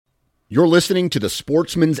You're listening to the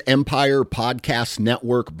Sportsman's Empire Podcast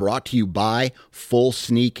Network, brought to you by Full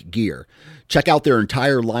Sneak Gear. Check out their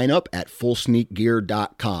entire lineup at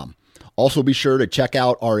fullsneakgear.com. Also be sure to check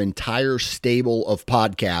out our entire stable of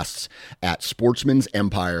podcasts at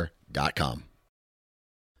sportsmansempire.com.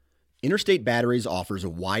 Interstate Batteries offers a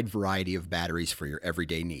wide variety of batteries for your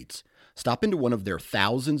everyday needs. Stop into one of their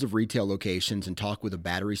thousands of retail locations and talk with a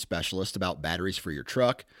battery specialist about batteries for your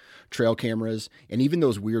truck, trail cameras, and even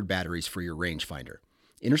those weird batteries for your rangefinder.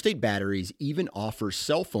 Interstate Batteries even offers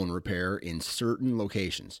cell phone repair in certain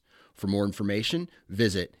locations. For more information,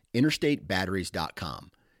 visit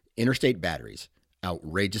interstatebatteries.com. Interstate Batteries,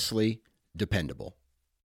 outrageously dependable.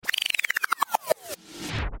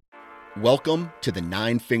 Welcome to the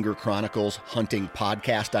Nine Finger Chronicles Hunting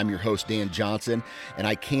Podcast. I'm your host, Dan Johnson, and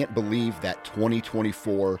I can't believe that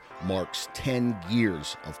 2024 marks 10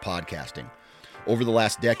 years of podcasting. Over the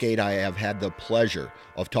last decade, I have had the pleasure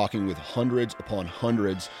of talking with hundreds upon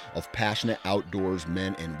hundreds of passionate outdoors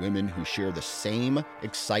men and women who share the same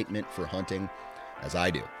excitement for hunting as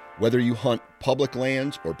I do. Whether you hunt public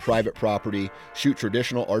lands or private property, shoot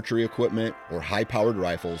traditional archery equipment or high-powered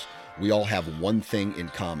rifles, we all have one thing in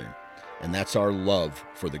common, and that's our love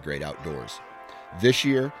for the great outdoors. This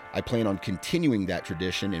year, I plan on continuing that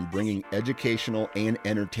tradition and bringing educational and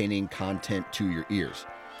entertaining content to your ears.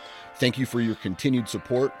 Thank you for your continued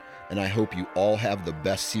support, and I hope you all have the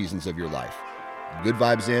best seasons of your life. Good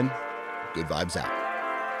vibes in, good vibes out.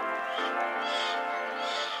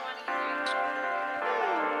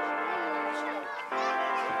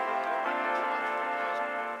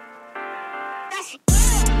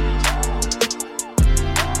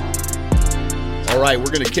 All right, we're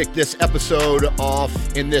going to kick this episode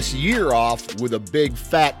off and this year off with a big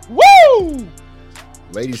fat woo!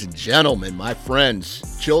 Ladies and gentlemen, my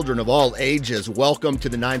friends, children of all ages, welcome to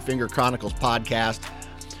the Nine Finger Chronicles podcast.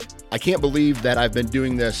 I can't believe that I've been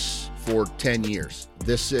doing this for 10 years.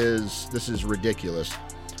 This is ridiculous.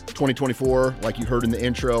 2024, like you heard in the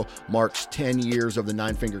intro, marks 10 years of the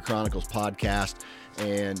Nine Finger Chronicles podcast.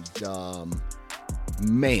 And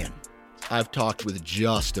man, I've talked with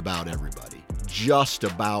just about everybody. Just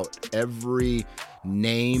about every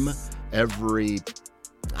name, I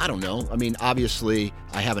don't know. I mean, obviously,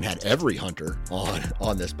 I haven't had every hunter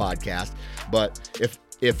on this podcast, but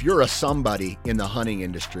if you're a somebody in the hunting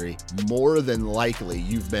industry, more than likely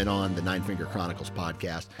you've been on the Nine Finger Chronicles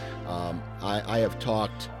podcast. I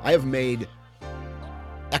have made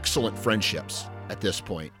excellent friendships at this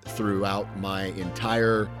point throughout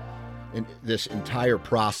this entire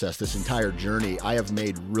process, this entire journey. I have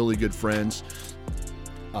made really good friends,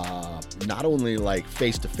 not only like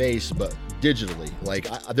face to face, but digitally. Like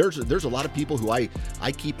there's a lot of people who I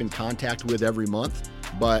keep in contact with every month,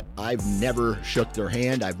 but I've never shook their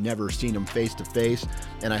hand. I've never seen them face to face.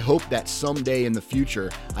 And I hope that someday in the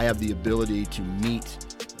future, I have the ability to meet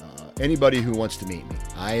anybody who wants to meet me.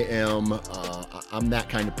 I'm that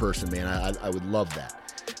kind of person, man. I would love that.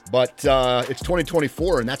 But it's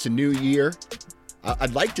 2024, and that's a new year.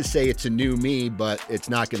 I'd like to say it's a new me, but it's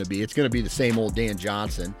not going to be. It's going to be the same old Dan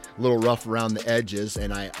Johnson, a little rough around the edges.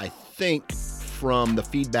 And I think from the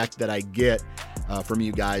feedback that I get from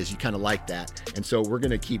you guys, you kind of like that. And so we're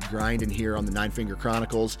going to keep grinding here on the Nine Finger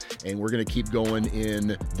Chronicles, and we're going to keep going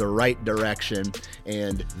in the right direction.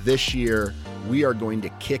 And this year, we are going to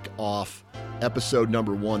kick off episode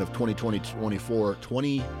number 1 of 2024.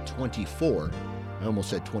 I almost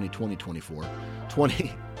said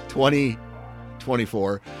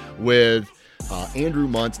 2024 with Andrew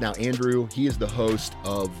Muntz. Now, Andrew, he is the host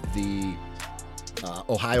of the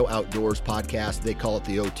Ohio Outdoors podcast. They call it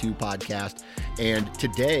the O2 podcast. And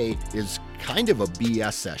today is kind of a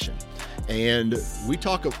BS session. And we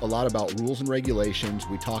talk a lot about rules and regulations.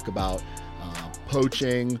 We talk about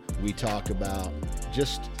poaching. We talk about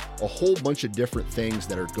just a whole bunch of different things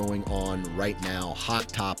that are going on right now, hot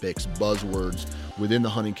topics, buzzwords within the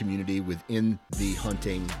hunting community, within the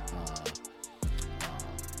hunting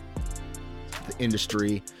the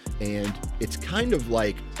industry. And it's kind of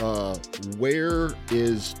like where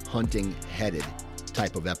is hunting headed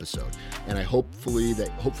type of episode. And hopefully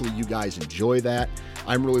you guys enjoy that.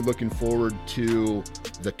 I'm really looking forward to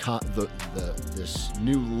this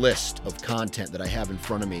new list of content that I have in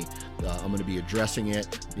front of me. I'm going to be addressing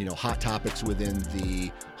it, hot topics within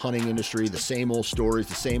the hunting industry, the same old stories,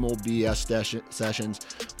 the same old BS sessions.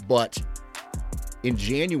 But in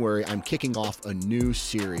January, I'm kicking off a new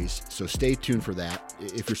series, so stay tuned for that.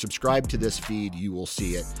 If you're subscribed to this feed, you will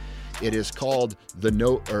see it. It is called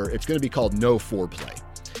it's going to be called No Foreplay.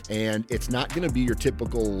 And it's not going to be your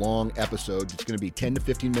typical long episode. It's going to be 10 to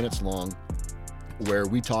 15 minutes long, where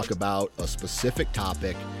we talk about a specific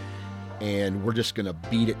topic and we're just going to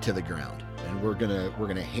beat it to the ground. And we're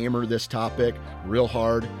going to hammer this topic real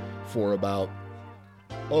hard for about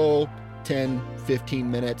 10, 15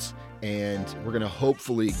 minutes, and we're going to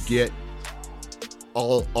hopefully get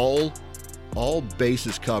all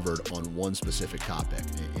bases covered on one specific topic.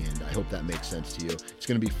 And I hope that makes sense to you. It's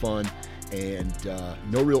going to be fun, and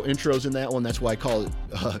no real intros in that one. That's why I called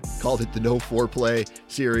it the No Foreplay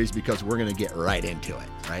series, because we're going to get right into it,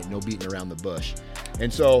 right? No beating around the bush.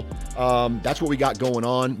 And so that's what we got going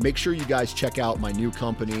on. Make sure you guys check out my new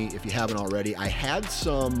company if you haven't already. I had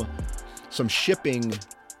some shipping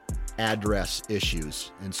address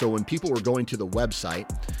issues. And so when people were going to the website,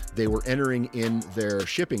 they were entering in their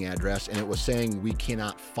shipping address, and it was saying we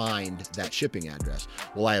cannot find that shipping address.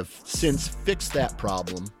 Well, I have since fixed that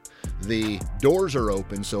problem. The doors are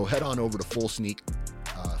open, so head on over to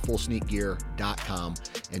fullsneakgear.com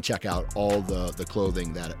and check out all the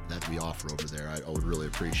clothing that we offer over there. I would really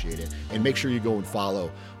appreciate it. And make sure you go and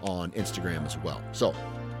follow on Instagram as well. So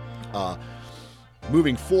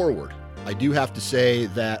moving forward, I do have to say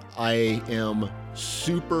that I am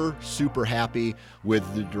super, super happy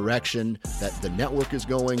with the direction that the network is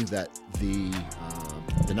going, that the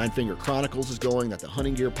Nine Finger Chronicles is going, that the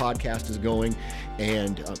Hunting Gear podcast is going,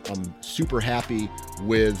 and I'm super happy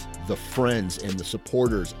with the friends and the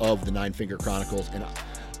supporters of the Nine Finger Chronicles. And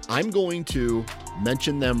I'm going to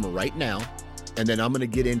mention them right now, and then I'm going to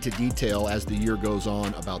get into detail as the year goes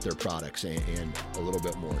on about their products and a little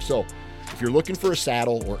bit more. So if you're looking for a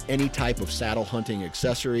saddle or any type of saddle hunting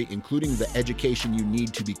accessory, including the education you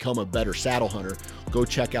need to become a better saddle hunter, go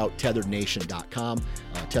check out tetherednation.com.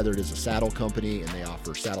 Tethered is a saddle company, and they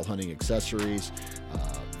offer saddle hunting accessories,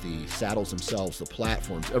 the saddles themselves, the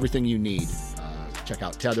platforms, everything you need. Check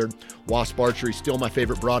out Tethered. Wasp Archery, still my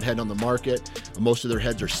favorite broadhead on the market. Most of their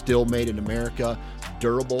heads are still made in America,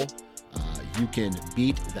 durable. You can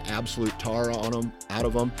beat the absolute tar out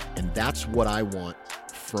of them, and that's what I want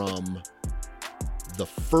from the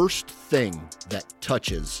first thing that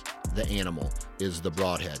touches the animal is the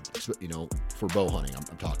broadhead, for bow hunting I'm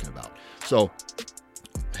talking about. So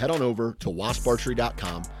head on over to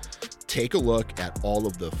wasparchery.com, take a look at all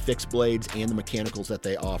of the fixed blades and the mechanicals that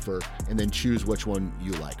they offer, and then choose which one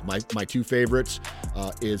you like. My two favorites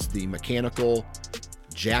is the mechanical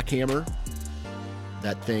jackhammer.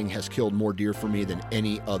 That thing has killed more deer for me than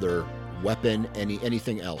any other weapon,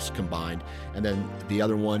 anything else combined. And then the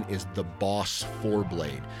other one is the Boss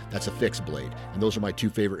 4-blade. That's a fixed blade. And those are my two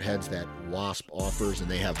favorite heads that Wasp offers, and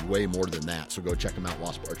they have way more than that. So go check them out,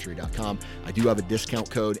 wasparchery.com. I do have a discount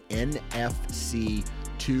code N.F.C.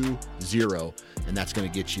 20, and that's going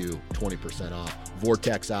to get you 20% off.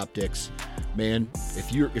 Vortex Optics, man,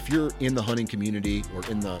 if you're in the hunting community or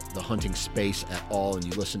in the hunting space at all, and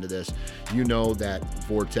you listen to this, you know that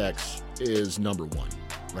Vortex is number one,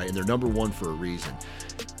 right? And they're number one for a reason.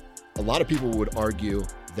 A lot of people would argue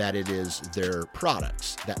that it is their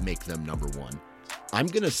products that make them number one. I'm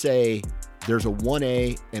going to say there's a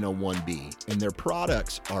 1A and a 1B, and their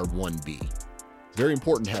products are 1B. Very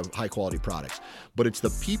important to have high quality products, but it's the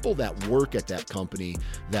people that work at that company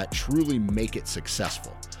that truly make it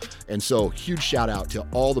successful. And so huge shout out to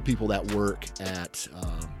all the people that work at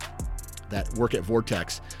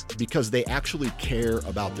Vortex, because they actually care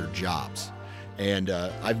about their jobs. And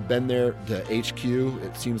I've been there to HQ.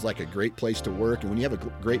 It seems like a great place to work. And when you have a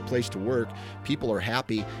great place to work, people are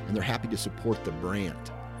happy, and they're happy to support the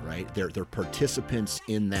brand, right? They're participants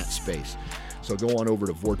in that space. So go on over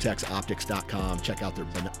to vortexoptics.com, check out their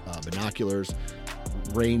binoculars,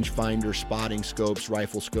 rangefinder, spotting scopes,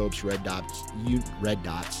 rifle scopes, red dots, you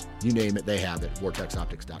name it, they have it,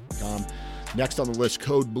 vortexoptics.com. Next on the list,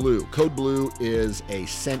 Code Blue. Code Blue is a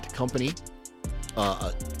scent company,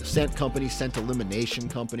 scent elimination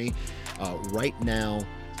company. Right now,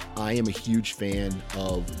 I am a huge fan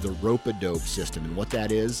of the rope-a-dope system, and what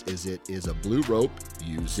that is it is a blue rope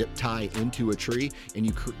you zip tie into a tree, and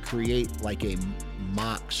you create like a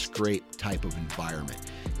mock scrape type of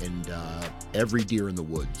environment. And every deer in the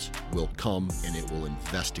woods will come and it will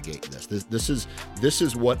investigate this. This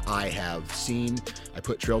is what I have seen. I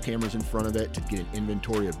put trail cameras in front of it to get an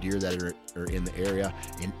inventory of deer that are in the area,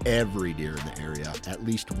 and every deer in the area at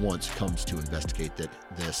least once comes to investigate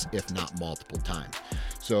this, if not multiple times.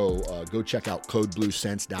 So go check out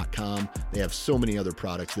codebluescents.com. They have so many other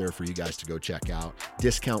products there for you guys to go check out.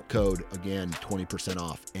 Discount code, again, 20%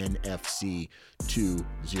 off, NFC20.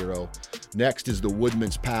 Next is the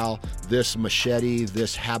Woodman's Pal. This machete,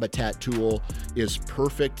 this habitat tool is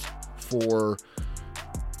perfect for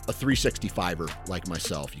a 365er like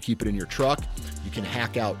myself. You keep it in your truck. You can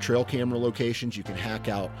hack out trail camera locations. You can hack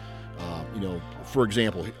out For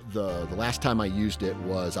example, the last time I used it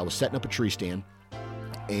was I was setting up a tree stand,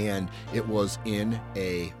 and it was in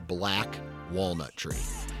a black walnut tree,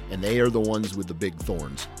 and they are the ones with the big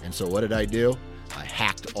thorns. And so what did I do? I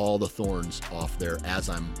hacked all the thorns off there as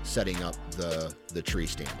I'm setting up the tree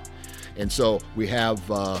stand. And so we have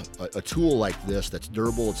a tool like this that's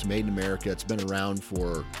durable. It's made in America. It's been around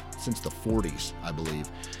since the 40s, I believe.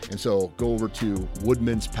 And so go over to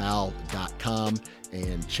woodmanspal.com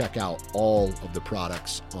and check out all of the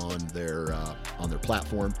products on their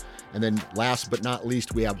platform. And then last but not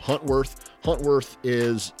least, we have Huntworth. Huntworth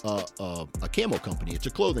is a camo company. It's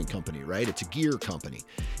a clothing company, right? It's a gear company.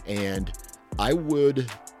 And I would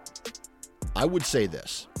say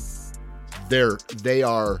this. They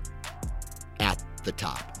are at the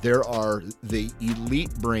top. There are the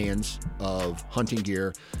elite brands of hunting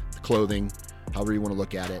gear, clothing, however you want to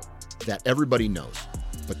look at it, that everybody knows.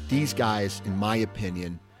 But these guys, in my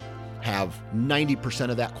opinion, have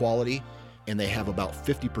 90% of that quality, and they have about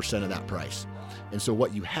 50% of that price. And so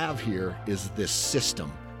what you have here is this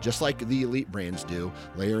system, just like the elite brands do,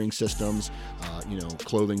 layering systems,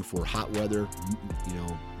 clothing for hot weather,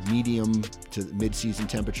 medium to mid-season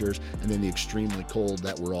temperatures, and then the extremely cold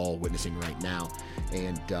that we're all witnessing right now.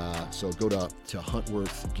 And so go to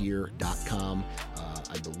huntworthgear.com.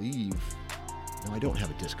 I believe, no, I don't have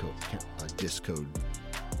a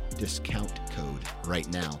discount code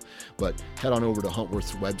right now, but head on over to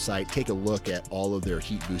Huntworth's website, take a look at all of their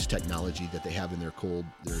heat boost technology that they have in their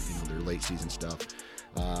their late season stuff.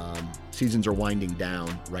 Seasons are winding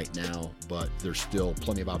down right now, but there's still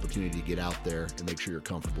plenty of opportunity to get out there and make sure you're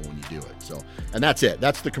comfortable when you do it. So, and that's it.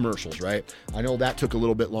 That's the commercials, right? I know that took a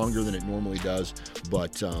little bit longer than it normally does,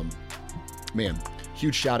 but man,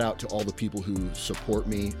 huge shout out to all the people who support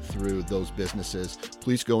me through those businesses.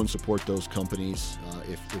 Please go and support those companies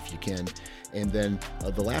if you can. And then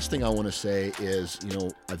the last thing I want to say is,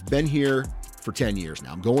 I've been here for 10 years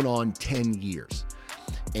now. I'm going on 10 years.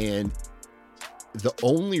 And the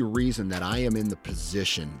only reason that I am in the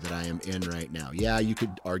position that I am in right now, yeah, you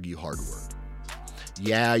could argue hard work.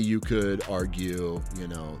 Yeah, you could argue,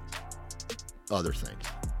 other things.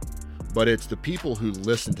 But it's the people who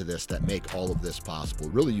listen to this that make all of this possible.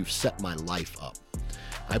 Really, you've set my life up.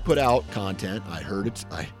 I put out content. I heard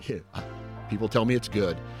people tell me it's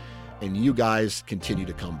good. And you guys continue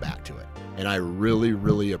to come back to it. And I really,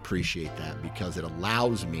 really appreciate that, because it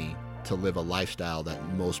allows me to live a lifestyle that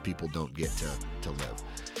most people don't get to live.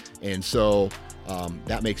 And so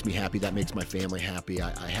that makes me happy. That makes my family happy.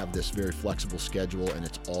 I have this very flexible schedule, and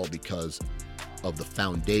it's all because of the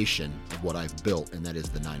foundation of what I've built, and that is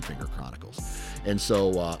the Nine Finger Chronicles. And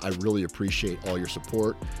so I really appreciate all your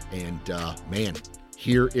support. And man,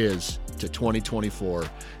 here is to 2024,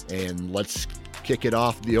 and let's kick it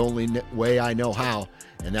off the only way I know how,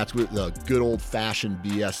 and that's with the good old-fashioned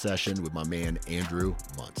BS session with my man Andrew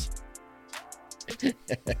Muntz.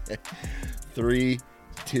 3,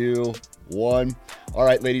 2, 1. All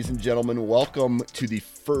right, ladies and gentlemen, welcome to the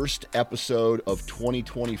first episode of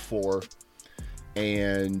 2024.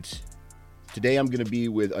 And today I'm going to be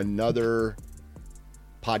with another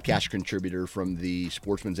podcast contributor from the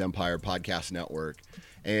Sportsman's Empire Podcast Network.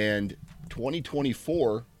 And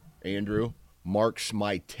 2024, Andrew, marks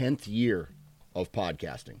my 10th year of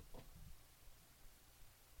podcasting.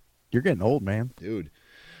 You're getting old, man. Dude,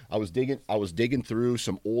 I was digging through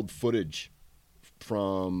some old footage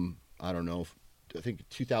from, I don't know, I think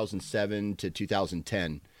 2007 to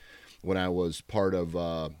 2010, when I was part of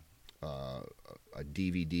a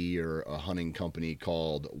DVD or a hunting company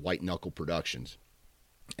called White Knuckle Productions.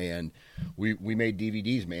 And we made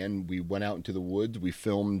DVDs, man. We went out into the woods. We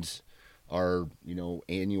filmed our,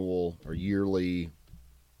 annual or yearly,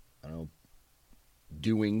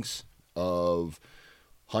 doings of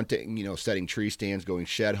hunting, setting tree stands, going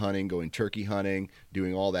shed hunting, going turkey hunting,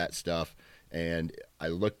 doing all that stuff. And I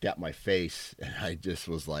looked at my face and I just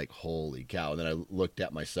was like, holy cow. And then I looked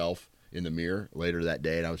at myself in the mirror later that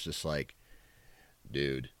day and I was just like,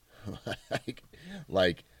 dude,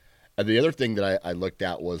 and the other thing that I looked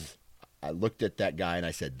at was, I looked at that guy and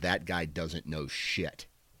I said, that guy doesn't know shit.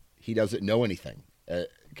 He doesn't know anything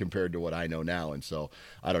compared to what I know now. And so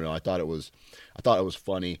I don't know. I thought it was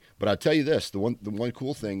funny, but I'll tell you this, the one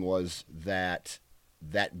cool thing was that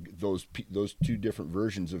those two different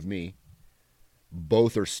versions of me,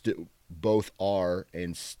 both are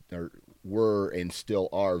and were and still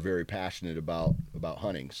are very passionate about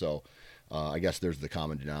hunting. So I guess there's the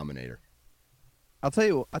common denominator. I'll tell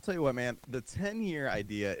you what, man. The 10-year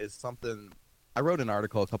idea is something. I wrote an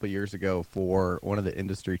article a couple of years ago for one of the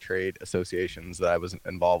industry trade associations that I was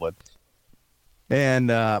involved with, and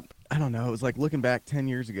I don't know. It was like looking back 10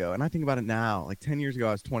 years ago, and I think about it now. Like 10 years ago,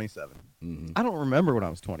 I was 27. Mm-hmm. I don't remember when I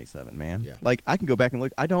was 27, man. Yeah. Like I can go back and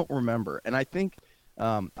look. I don't remember, and I think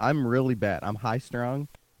I'm really bad. I'm high strung.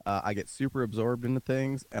 I get super absorbed into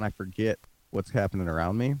things, and I forget what's happening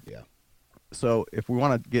around me. Yeah. So if we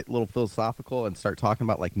want to get a little philosophical and start talking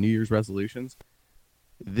about like New Year's resolutions,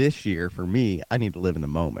 this year for me, I need to live in the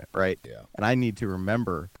moment, right? Yeah. And I need to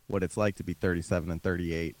remember what it's like to be 37 and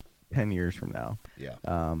 38 10 years from now.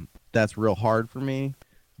 Yeah. That's real hard for me,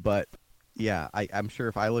 but yeah, I'm sure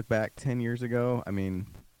if I look back 10 years ago, I mean,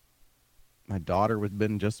 my daughter would have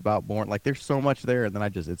been just about born. Like there's so much there, and then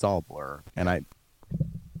it's all blur. And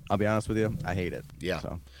I'll be honest with you, I hate it. Yeah.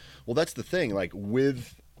 So. Well, that's the thing. Like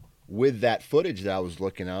with that footage that I was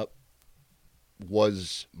looking up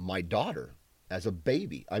was my daughter as a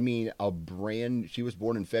baby. I mean, she was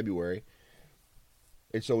born in February.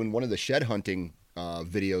 And so in one of the shed hunting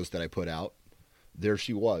videos that I put out, there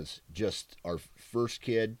she was, just our first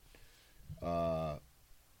kid,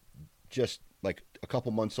 just like a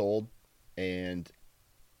couple months old. And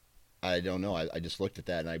I don't know. I just looked at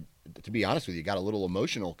that, and to be honest with you, got a little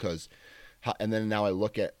emotional because, and then now I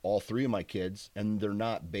look at all three of my kids, and they're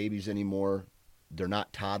not babies anymore. They're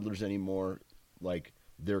not toddlers anymore. Like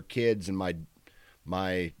they're kids, and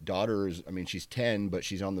my daughter is, I mean, she's 10, but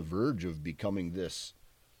she's on the verge of becoming this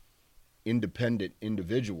independent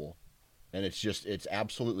individual. And it's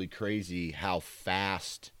absolutely crazy how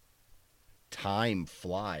fast time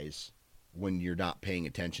flies when you're not paying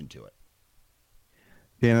attention to it.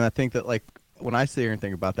 Yeah, and I think that like when I sit here and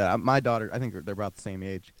think about that, my daughter, I think they're about the same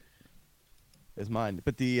age as mine.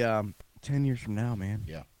 But the 10 years from now, man,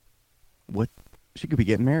 Yeah. what she could be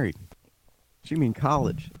getting married. She could be in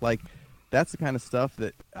college. Like that's the kind of stuff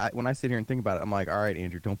that when I sit here and think about it, I'm like, all right,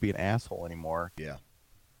 Andrew, don't be an asshole anymore. Yeah.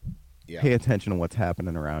 Yeah. Pay attention to what's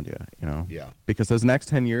happening around you, you know? Yeah. Because those next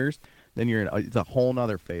 10 years, then it's a whole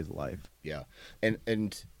nother phase of life. Yeah.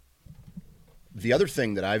 And the other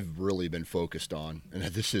thing that I've really been focused on, and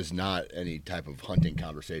this is not any type of hunting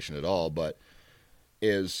conversation at all, but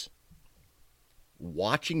is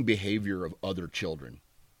watching behavior of other children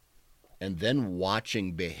and then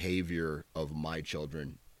watching behavior of my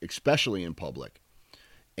children, especially in public.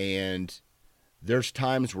 And there's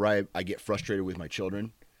times where I get frustrated with my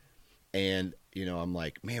children, and I'm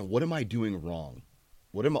like, man, what am I doing wrong?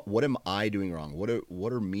 What am I doing wrong?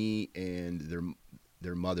 What are me and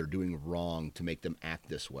their mother doing wrong to make them act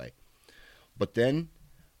this way? But then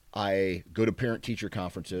I go to parent-teacher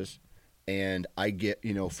conferences, and I get,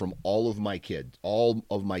 from all of my kids,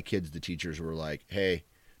 the teachers were like, hey,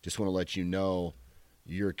 just want to let you know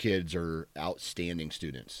your kids are outstanding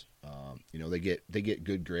students. They get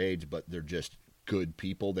good grades, but they're just good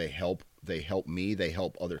people. They help me, they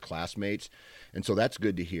help other classmates. And so that's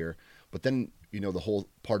good to hear. But then, the whole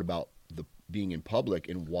part about being in public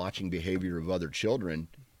and watching behavior of other children,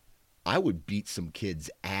 I would beat some kids'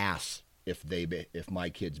 ass if my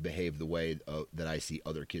kids behave the way that I see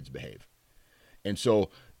other kids behave. And so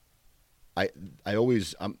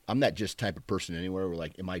I'm that just type of person anywhere where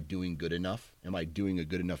like, am I doing good enough? Am I doing a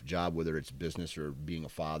good enough job, whether it's business or being a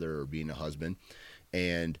father or being a husband?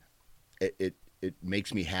 And it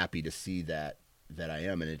makes me happy to see that I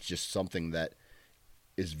am. And it's just something that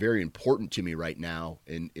is very important to me right now,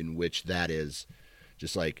 in which that is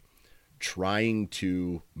just like trying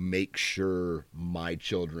to make sure my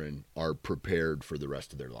children are prepared for the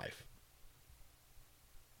rest of their life.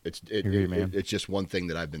 It's just one thing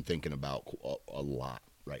that I've been thinking about a lot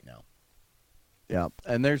right now. Yeah,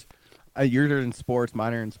 and there's you're in sports,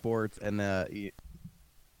 mine are in sports, and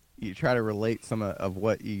you try to relate some of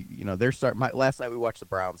what last night we watched the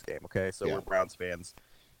Browns game. Okay, so we're Browns fans.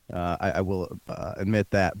 I will admit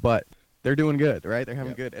that, but they're doing good, right? They're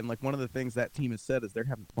having good, and like one of the things that team has said is they're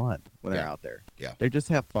having fun when they're out there. Yeah, they just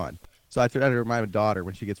have fun. So I try to remind my daughter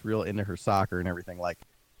when she gets real into her soccer and everything, like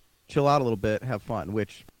chill out a little bit, have fun.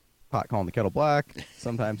 Which pot calling the kettle black.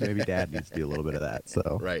 Sometimes maybe dad needs to do a little bit of that.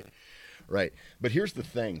 So right. But here's the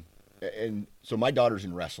thing, and so my daughter's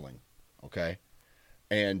in wrestling, okay,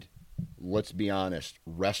 and let's be honest,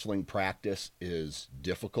 wrestling practice is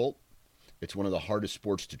difficult. It's one of the hardest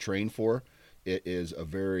sports to train for. It is a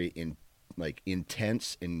very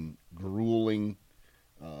intense and grueling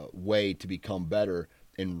way to become better.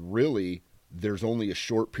 And really, there's only a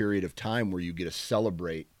short period of time where you get to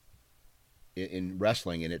celebrate in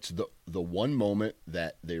wrestling, and it's the one moment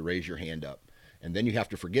that they raise your hand up, and then you have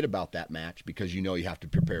to forget about that match because you have to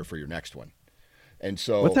prepare for your next one. And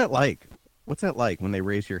so, what's that like? What's that like when they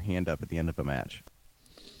raise your hand up at the end of a match?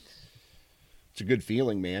 It's a good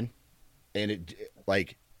feeling, man. And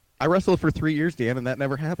I wrestled for 3 years, Dan, and that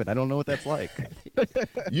never happened. I don't know what that's like.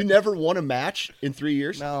 You never won a match in 3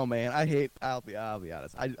 years? No, man. I hate. I'll be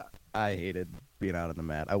honest. I hated being out on the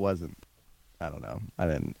mat. I wasn't. I don't know. I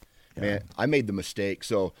didn't. You know. Man, I made the mistake.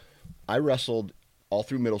 So I wrestled all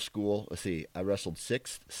through middle school. Let's see, I wrestled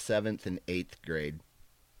sixth, seventh, and eighth grade.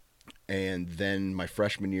 And then my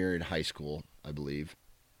freshman year in high school, I believe.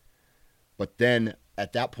 But then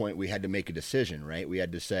at that point, we had to make a decision, right? We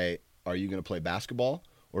had to say, are you going to play basketball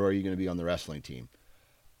or are you going to be on the wrestling team?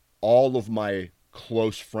 All of my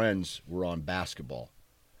close friends were on basketball.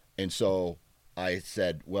 And so I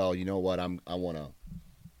said, well, you know what? I want to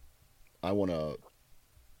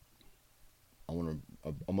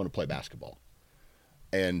play basketball.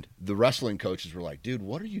 And the wrestling coaches were like, dude,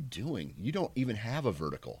 what are you doing? You don't even have a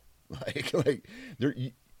vertical. Like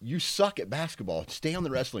you suck at basketball. Stay on the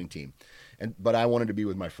wrestling team. But I wanted to be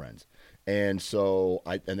with my friends. And so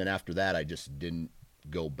and then after that, I just didn't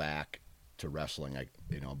go back to wrestling.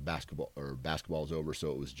 Basketball was over.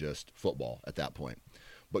 So it was just football at that point.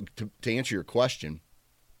 But to answer your question,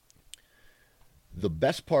 the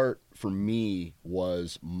best part for me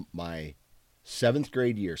was my seventh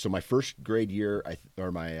grade year. So my first grade year,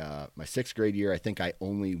 my sixth grade year, I think I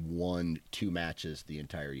only won 2 matches the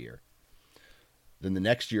entire year. Then the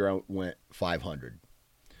next year I went 500.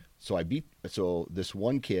 So this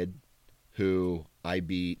one kid who I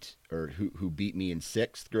beat, or who beat me in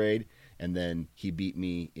sixth grade, and then he beat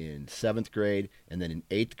me in seventh grade, and then in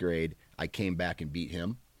eighth grade I came back and beat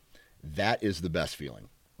him. That is the best feeling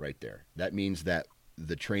right there. That means that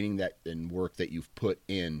the training and work that you've put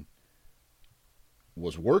in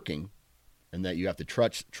was working, and that you have to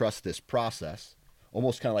trust this process,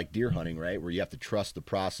 almost kind of like deer hunting, right? Where you have to trust the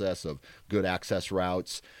process of good access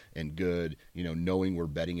routes and good, knowing where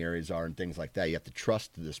bedding areas are and things like that. You have to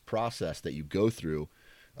trust this process that you go through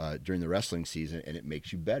during the wrestling season, and it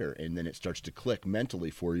makes you better. And then it starts to click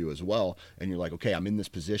mentally for you as well. And you're like, okay, I'm in this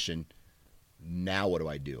position. Now what do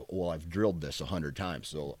I do? Well, I've drilled this 100 times.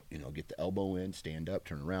 So, get the elbow in, stand up,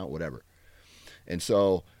 turn around, whatever. And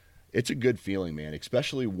so it's a good feeling, man,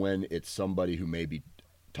 especially when it's somebody who may be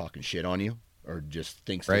talking shit on you or just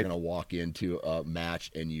thinks they're going to walk into a match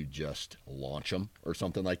and you just launch them or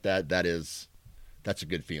something like that. That's a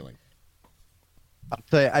good feeling. I'll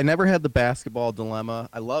tell you, I never had the basketball dilemma.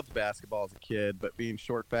 I loved basketball as a kid, but being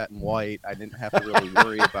short, fat, and white, I didn't have to really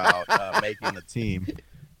worry about making the team.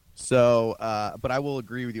 So, but I will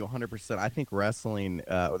agree with you 100%. I think wrestling,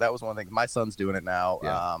 that was one thing. My son's doing it now,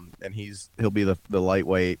 Yeah. and he'll be the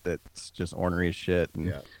lightweight that's just ornery as shit.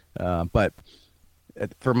 And, Yeah. But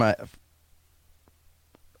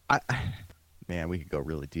man, we could go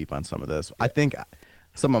really deep on some of this. Yeah. I think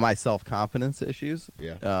some of my self-confidence issues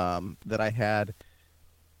that I had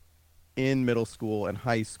in middle school and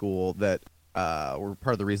high school that were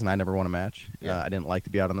part of the reason I never won a match. I didn't like to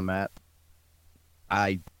be out on the mat.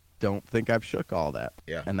 I don't think I've shook all that.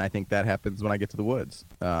 Yeah. And I think that happens when I get to the woods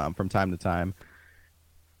from time to time,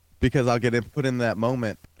 because I'll get put in that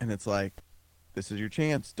moment and it's like, this is your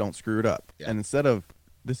chance. Don't screw it up. Yeah. And instead of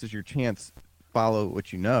this is your chance, follow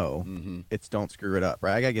what you know, it's don't screw it up,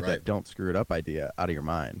 right? I got to get that don't screw it up idea out of your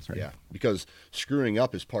mind. Right? Yeah. Because screwing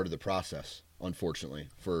up is part of the process, unfortunately,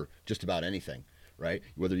 for just about anything, right?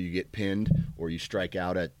 Whether you get pinned or you strike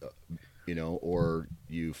out at or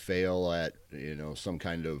you fail at, some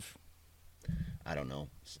kind of, I don't know,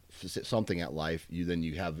 something at life,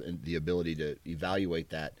 you have the ability to evaluate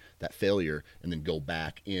that failure and then go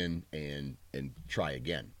back in and try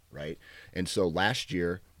again, right? And so last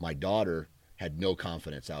year, my daughter had no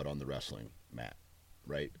confidence out on the wrestling mat,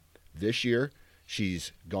 right? This year,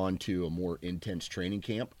 she's gone to a more intense training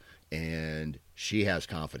camp, and she has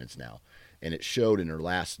confidence now. And it showed in her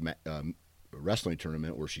last wrestling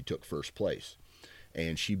tournament where she took first place,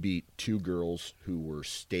 and she beat 2 girls who were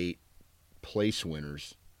state place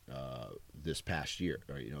winners this past year,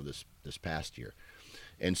 or this past year.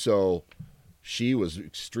 And so she was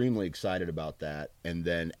extremely excited about that. And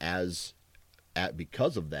then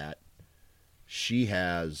because of that, she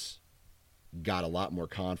has got a lot more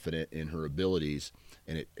confident in her abilities,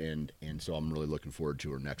 and so I'm really looking forward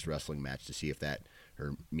to her next wrestling match to see if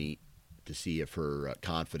her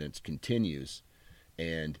confidence continues.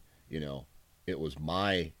 And it's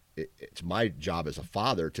my job as a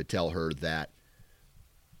father to tell her that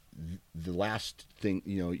the last thing,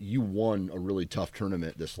 you won a really tough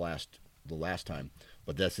tournament the last time,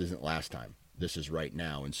 but this isn't last time. This is right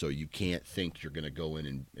now. And so you can't think you're going to go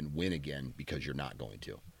in and win again, because you're not going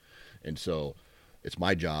to. And so it's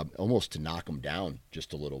my job almost to knock them down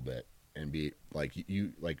just a little bit and be like,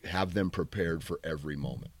 have them prepared for every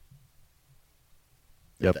moment.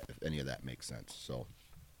 If any of that makes sense. So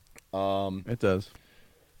It does.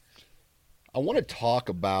 I want to talk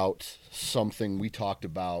about something we talked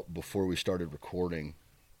about before we started recording.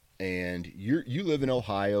 And you live in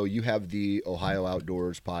Ohio. You have the Ohio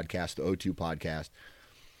Outdoors podcast, the O2 podcast.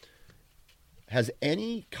 Has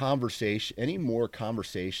any more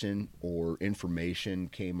conversation or information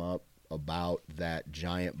came up about that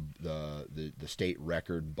giant, the state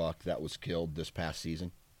record buck that was killed this past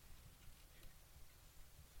season?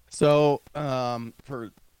 So,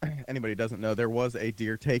 for anybody who doesn't know, there was a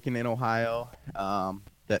deer taken in Ohio.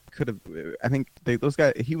 That could have. I think those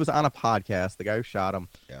guys. He was on a podcast. The guy who shot him.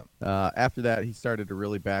 Yeah. After that, he started to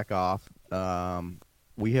really back off.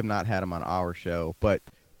 We have not had him on our show, but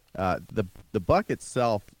the buck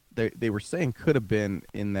itself, they were saying could have been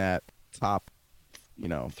in that top,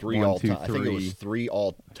 Three one, all two, time. I think it was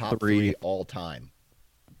top three all time.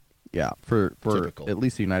 Yeah, for Typical. at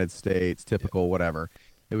least the United States, typical, whatever.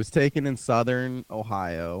 It was taken in southern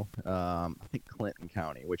Ohio, I think Clinton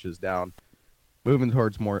County, which is down, moving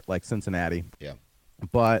towards more like Cincinnati. Yeah.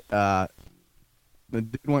 But the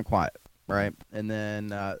dude went quiet, right? And then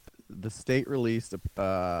the state released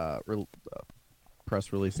a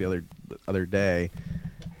press release the other day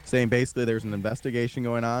saying basically there's an investigation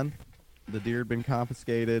going on. The deer had been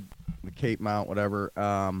confiscated, the Cape Mount, whatever.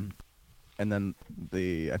 And then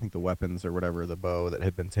I think the weapons or whatever, the bow that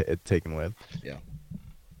had been taken with. Yeah.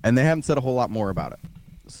 And they haven't said a whole lot more about it.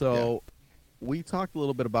 So we talked a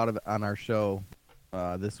little bit about it on our show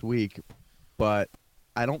this week, but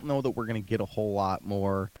I don't know that we're going to get a whole lot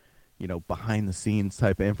more, behind the scenes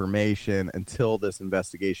type of information until this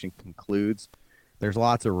investigation concludes. There's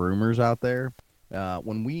lots of rumors out there.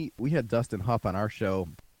 When we had Dustin Huff on our show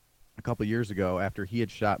a couple years ago after he had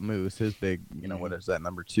shot moose, his big, what is that,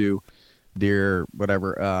 number 2 deer,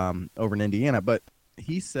 whatever, over in Indiana. But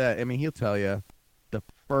he said, he'll tell you the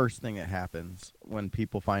first thing that happens when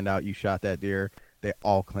people find out you shot that deer, they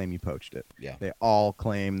all claim you poached it. Yeah. They all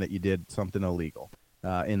claim that you did something illegal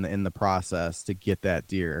in the process to get that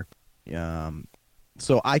deer.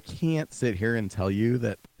 So I can't sit here and tell you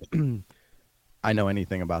that I know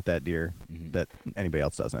anything about that deer that anybody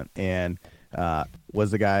else doesn't. And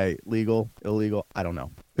was the guy legal, illegal? I don't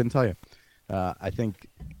know. Couldn't tell you. I think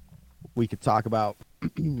we could talk about,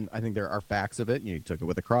 I think there are facts of it. You took it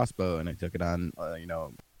with a crossbow, and I took it on,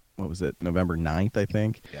 what was it, November 9th, I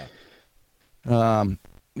think. Yeah.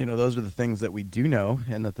 Those are the things that we do know,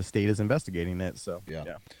 and that the state is investigating it. So,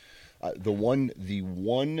 yeah. The one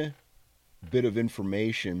bit of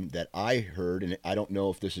information that I heard, and I don't know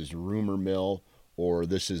if this is rumor mill or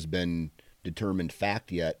this has been determined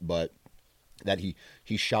fact yet, but that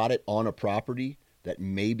he shot it on a property that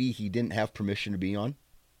maybe he didn't have permission to be on.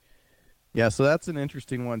 Yeah, so that's an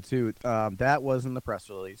interesting one too. That was in the press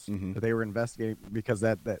release that they were investigating because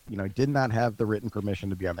that did not have the written permission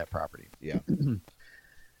to be on that property. Yeah.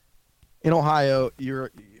 In Ohio,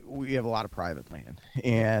 we have a lot of private land,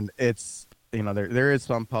 and it's there is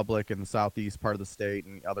some public in the southeast part of the state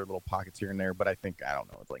and other little pockets here and there, but I think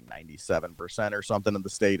it's like 97% or something of the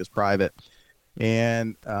state is private,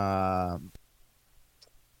 and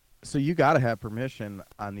so you got to have permission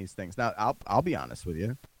on these things. Now, I'll be honest with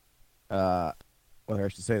you. Whether I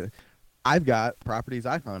should say that, I've got properties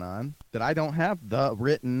I hunt on that I don't have the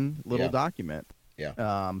written little document.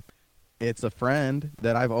 Yeah. It's a friend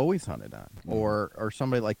that I've always hunted on, or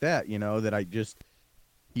somebody like that, that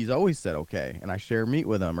he's always said okay, and I share meat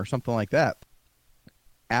with him or something like that.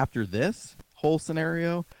 After this whole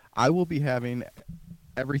scenario, I will be having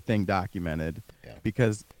everything documented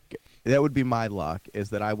because that would be my luck, is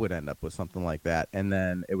that I would end up with something like that, and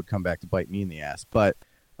then it would come back to bite me in the ass. But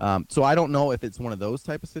so I don't know if it's one of those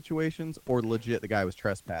type of situations or legit the guy was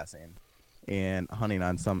trespassing and hunting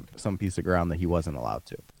on some piece of ground that he wasn't allowed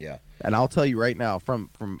to. Yeah. And I'll tell you right now, from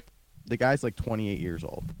the guy's like 28 years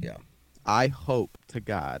old. Yeah. I hope to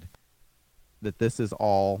God that this is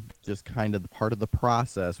all just kind of part of the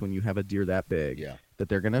process when you have a deer that big. Yeah. That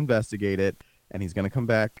they're going to investigate it and he's going to come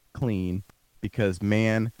back clean, because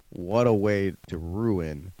man, what a way to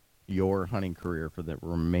ruin your hunting career for the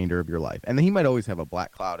remainder of your life. And he might always have a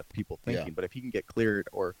black cloud of people thinking, but if he can get cleared,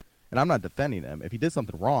 and I'm not defending him, if he did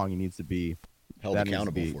something wrong, he needs to be held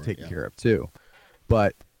accountable for it, taken care of too.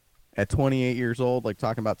 But at 28 years old, like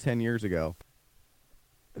talking about 10 years ago,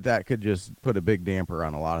 that could just put a big damper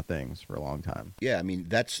on a lot of things for a long time. Yeah,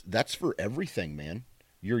 that's for everything, man.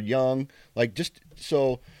 You're young, like just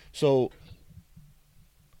so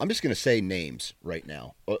I'm just gonna say names right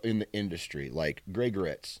now in the industry, like Greg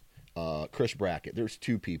Ritz, Chris Brackett. There's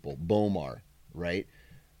 2 people, Bomar, right?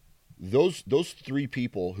 Those 3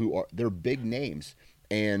 people they're big names,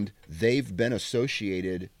 and they've been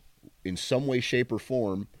associated in some way, shape, or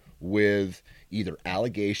form with either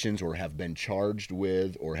allegations or have been charged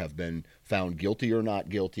with or have been found guilty or not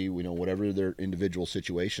guilty, whatever their individual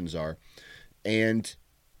situations are. And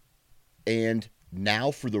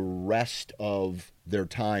now for the rest of their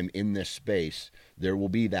time in this space, there will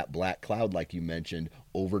be that black cloud, like you mentioned,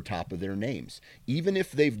 over top of their names. Even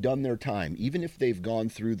if they've done their time, even if they've gone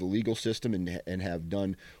through the legal system and have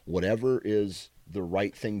done whatever is the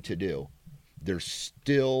right thing to do, there's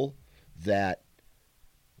still that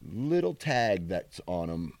little tag that's on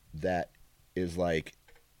them that is like,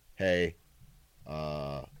 hey,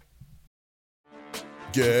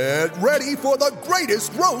 Get ready for the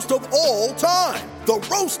greatest roast of all time, the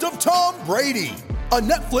Roast of Tom Brady, a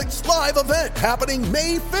Netflix live event happening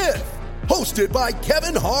May 5th. Hosted by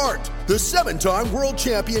Kevin Hart, the 7-time world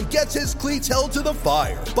champion gets his cleats held to the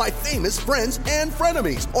fire by famous friends and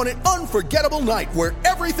frenemies on an unforgettable night where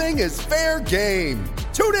everything is fair game.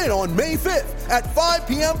 Tune in on May 5th at 5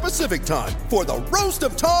 p.m. Pacific time for the Roast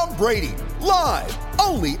of Tom Brady, live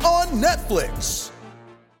only on Netflix.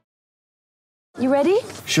 You ready?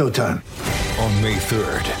 Showtime. On May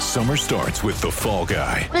 3rd, summer starts with The Fall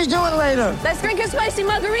Guy. Let's do it later. Let's drink a spicy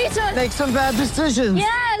margarita. Make some bad decisions.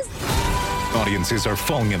 Yes! Audiences are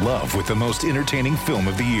falling in love with the most entertaining film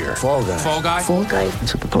of the year. Fall Guy. Fall Guy? Fall guy.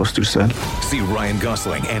 That's what the poster said. See Ryan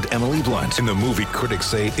Gosling and Emily Blunt in the movie critics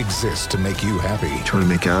say exists to make you happy. Trying to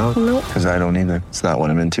make it out? Nope. Because I don't either. It's not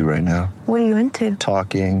what I'm into right now. What are you into?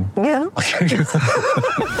 Talking. Yeah.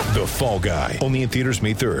 The Fall Guy. Only in theaters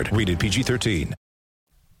May 3rd. Rated PG-13.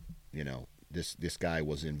 This guy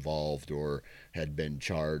was involved or had been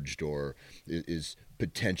charged or is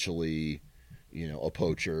potentially, a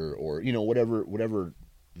poacher or, whatever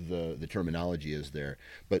the terminology is there.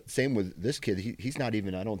 But same with this kid, he's not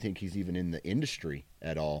even, I don't think he's even in the industry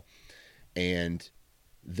at all. And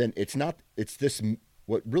then it's this,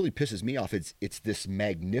 what really pisses me off, it's this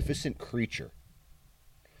magnificent creature.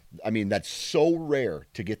 I mean, that's so rare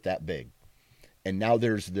to get that big. And now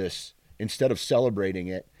there's this, instead of celebrating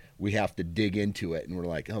it, we have to dig into it, and we're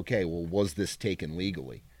like, okay, well, was this taken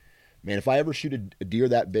legally? Man, if I ever shoot a deer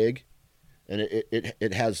that big, and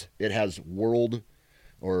it has world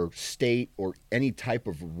or state or any type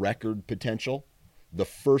of record potential, the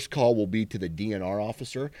first call will be to the DNR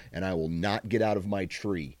officer, and I will not get out of my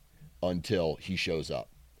tree until he shows up.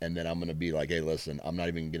 And then I'm going to be like, hey, listen, I'm not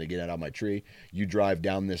even going to get out of my tree. You drive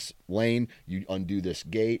down this lane, you undo this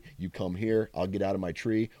gate, you come here, I'll get out of my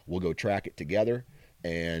tree, we'll go track it together.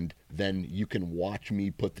 And then you can watch me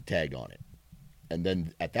put the tag on it. And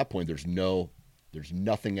then at that point, there's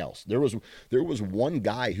nothing else. There was one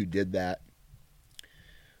guy who did that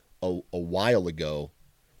a while ago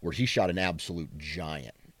where he shot an absolute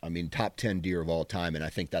giant. I mean, top 10 deer of all time. And I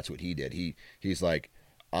think that's what he did. He's like,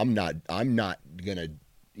 I'm not going to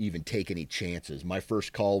even take any chances. My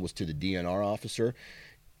first call was to the DNR officer.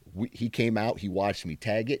 He came out, he watched me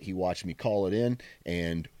tag it. He watched me call it in,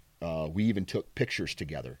 and we even took pictures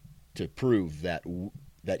together to prove that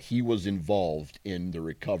he was involved in the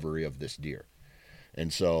recovery of this deer.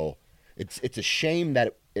 And so it's a shame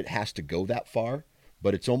that it has to go that far,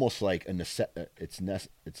 but it's almost like it's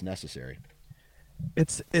necessary.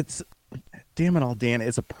 It's damn it all, Dan.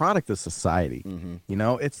 It's a product of society.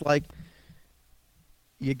 Mm-hmm. It's like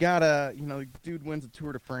you gotta, dude wins a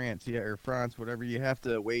Tour de France, or France, whatever. You have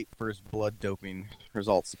to wait for his blood doping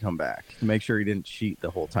results to come back to make sure he didn't cheat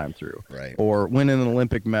the whole time through, right? Or win an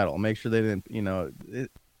Olympic medal, make sure they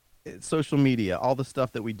didn't, social media, all the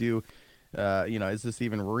stuff that we do, is this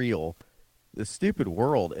even real? This stupid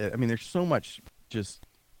world. I mean, there's so much just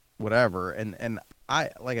whatever, and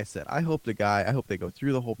like I said, I hope they go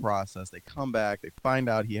through the whole process, they come back, they find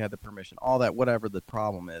out he had the permission, all that, whatever the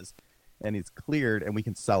problem is, and he's cleared, and we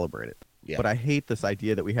can celebrate it. Yeah. But I hate this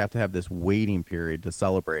idea that we have to have this waiting period to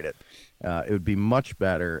celebrate it. It would be much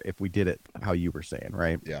better if we did it how you were saying,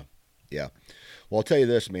 right? Yeah. Well, I'll tell you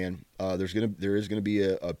this, man. There is gonna be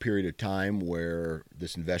a period of time where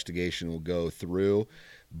this investigation will go through,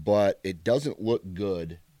 but it doesn't look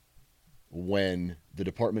good when the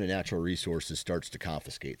Department of Natural Resources starts to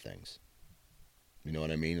confiscate things. You know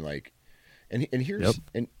what I mean? Like, and here's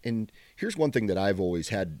and here's one thing that I've always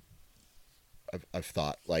had. I've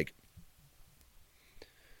thought, like,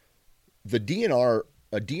 a DNR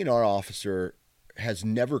officer has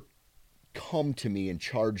never come to me and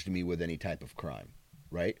charged me with any type of crime,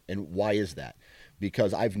 right? And why is that?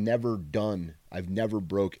 Because I've never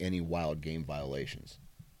broke any wild game violations,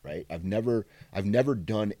 right? I've never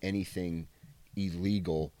done anything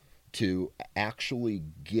illegal to actually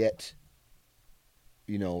get,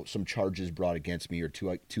 some charges brought against me or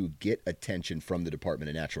to get attention from the Department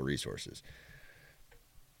of Natural Resources.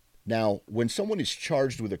 Now, when someone is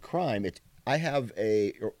charged with a crime, I have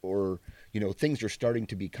or things are starting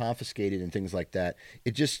to be confiscated and things like that.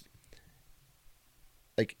 It just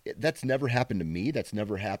that's never happened to me. That's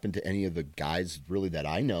never happened to any of the guys really that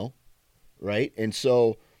I know, right? And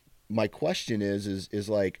so my question is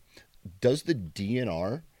like, does the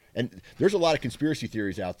DNR, and there's a lot of conspiracy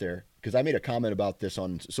theories out there, because I made a comment about this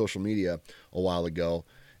on social media a while ago,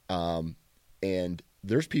 and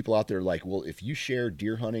there's people out there like, well, if you share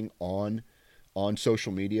deer hunting on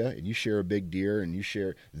social media and you share a big deer and you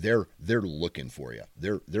share, they're looking for you.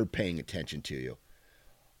 They're paying attention to you.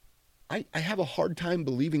 I have a hard time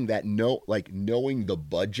believing that, knowing the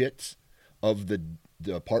budgets of the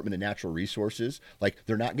Department of Natural Resources, like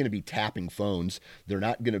they're not going to be tapping phones. They're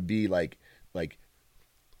not going to be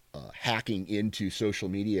hacking into social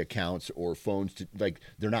media accounts or phones to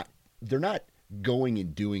they're not going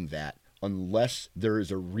and doing that unless there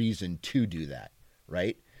is a reason to do that,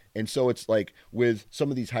 right? And so it's like with some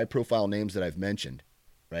of these high profile names that I've mentioned,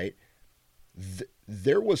 right?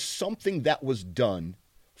 There was something that was done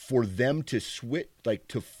for them to switch,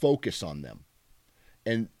 to focus on them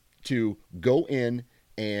and to go in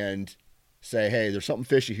and say, hey, there's something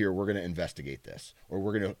fishy here. We're going to investigate this, or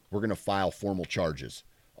we're going to file formal charges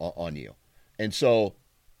on you. And so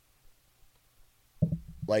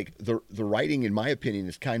the writing, in my opinion,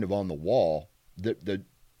 is kind of on the wall.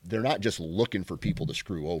 They're not just looking for people to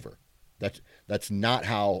screw over. That's not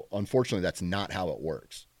how, unfortunately, that's not how it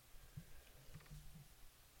works.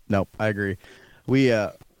 Nope, I agree. We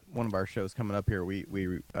one of our shows coming up here, we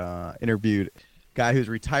interviewed a guy who's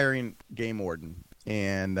retiring game warden,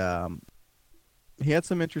 and he had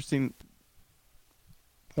some interesting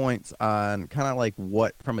points on kind of like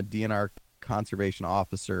what, from a DNR conservation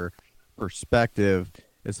officer perspective,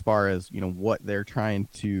 as far as what they're trying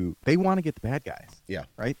to, they want to get the bad guys. Yeah.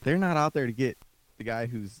 Right. They're not out there to get the guy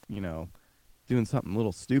who's doing something a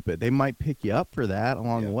little stupid. They might pick you up for that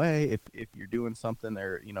along the way if you're doing something,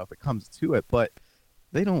 or if it comes to it, but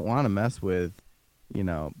they don't want to mess with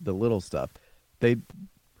the little stuff. They'd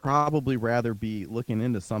probably rather be looking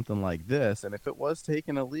into something like this, and if it was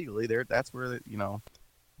taken illegally, that's where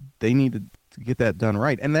they need to get that done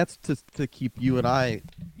right, and that's to keep you and I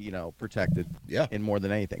protected. Yeah. In more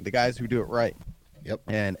than anything, the guys who do it right. Yep.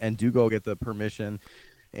 And do go get the permission,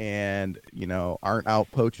 and aren't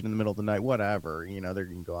out poaching in the middle of the night, whatever, they're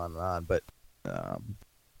gonna go on and on, but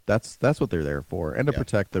that's what they're there for, and to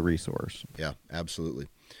protect the resource. Yeah, absolutely.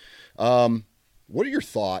 What are your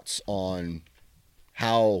thoughts on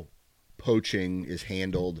how poaching is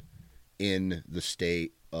handled in the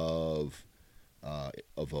state of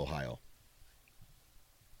Ohio?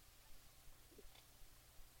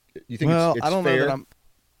 You think it's I don't fair? know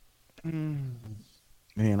that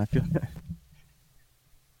man, I feel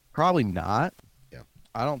probably not. Yeah.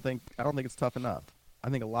 I don't think it's tough enough. I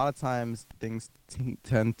think a lot of times things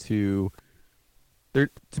tend to to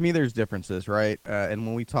me, there's differences, right? And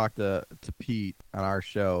when we talked to Pete on our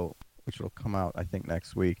show, which will come out, I think,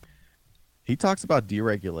 next week, he talks about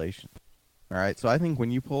deregulation. All right. So I think when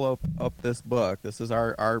you pull up this book, this is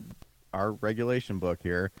our regulation book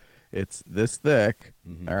here. It's this thick.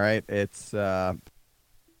 Mm-hmm. All right. It's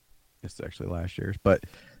actually last year's, but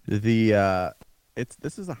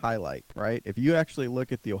this is a highlight, right? If you actually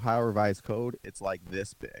look at the Ohio Revised Code, it's like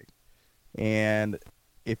this big. And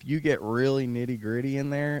if you get really nitty gritty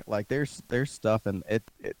in there, like there's stuff, and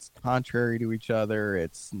it's contrary to each other.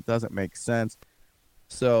 It doesn't make sense.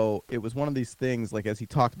 So it was one of these things, like as he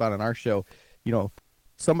talked about on our show,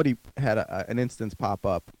 somebody had an instance pop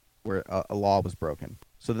up where a law was broken.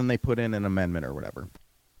 So then they put in an amendment or whatever.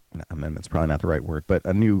 Amendment's probably not the right word, but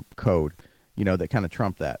a new code, that kind of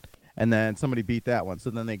trumped that. And then somebody beat that one.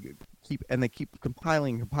 So then they keep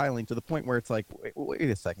compiling to the point where it's like, wait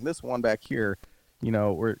a second, this one back here,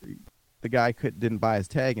 where the guy didn't buy his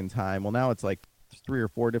tag in time. Well, now it's like 3 or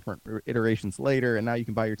 4 different iterations later, and now you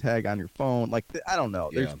can buy your tag on your phone. Like, I don't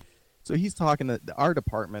know. Yeah. So he's talking to our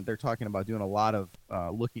department. They're talking about doing a lot of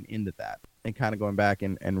looking into that and kind of going back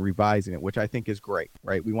and revising it, which I think is great,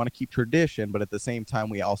 right? We want to keep tradition, but at the same time,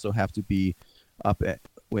 we also have to be up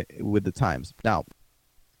with the times. Now,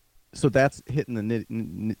 so that's hitting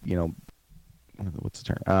the what's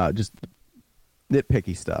the term? Just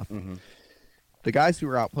nitpicky stuff. Mm-hmm. The guys who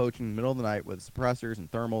were out poaching in the middle of the night with suppressors and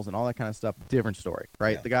thermals and all that kind of stuff, different story,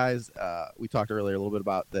 right? Yeah. The guys, we talked earlier a little bit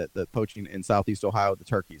about the poaching in Southeast Ohio, the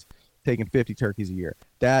turkeys, taking 50 turkeys a year.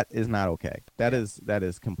 That is not okay. That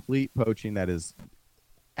is complete poaching. That is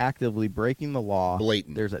actively breaking the law.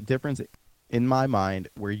 Blatant. There's a difference in my mind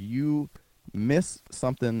where you miss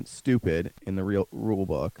something stupid in the real rule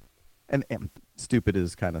book, and stupid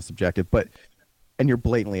is kind of subjective, but and you're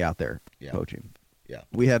blatantly out there Yeah. poaching. Yeah.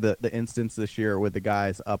 We had the instance this year with the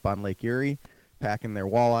guys up on Lake Erie packing their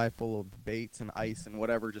walleye full of baits and ice and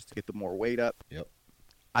whatever just to get the more weight up. Yep.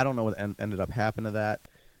 I don't know what ended up happening to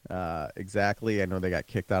that exactly. I know they got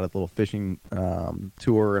kicked out of the little fishing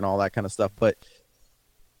tour and all that kind of stuff. But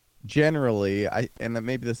generally, and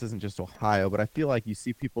maybe this isn't just Ohio, but I feel like you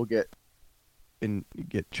see people get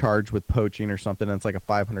charged with poaching or something, and it's like a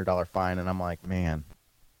 $500 fine, and I'm like, man,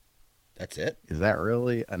 that's it? Is that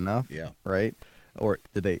really enough? Yeah. Right? Or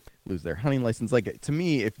did they lose their hunting license? Like, to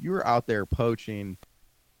me, if you're out there poaching,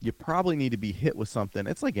 you probably need to be hit with something.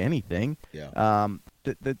 It's like anything. Yeah.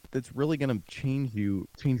 That's really going to change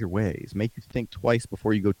your ways, make you think twice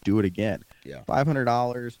before you go do it again. Yeah.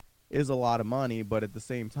 $500 is a lot of money, but at the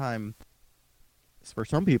same time, for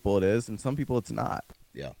some people it is, and some people it's not.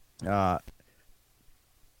 Yeah.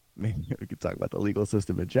 Maybe we could talk about the legal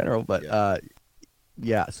system in general, but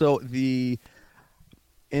yeah. So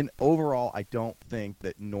in overall, I don't think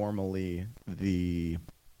that normally the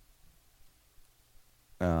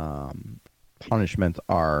punishments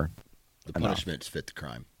are the enough. Punishments fit the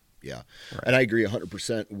crime. Yeah. Right. And I agree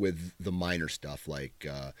 100% with the minor stuff, like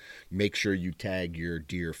make sure you tag your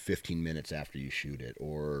deer 15 minutes after you shoot it,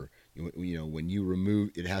 or when you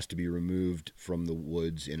remove it, has to be removed from the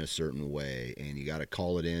woods in a certain way, and you got to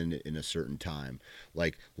call it in a certain time.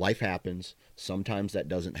 Like, life happens. Sometimes that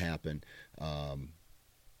doesn't happen.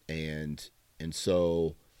 And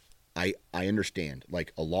so I understand,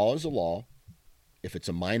 like, a law is a law. If it's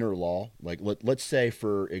a minor law, like let's say,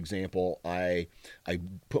 for example, I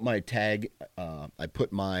put my tag, I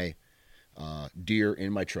put my deer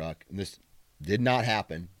in my truck, and this did not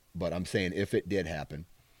happen, but I'm saying if it did happen,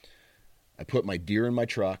 I put my deer in my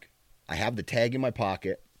truck, I have the tag in my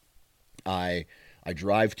pocket, I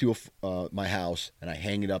drive to my house, and I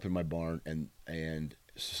hang it up in my barn, and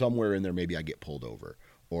somewhere in there maybe I get pulled over,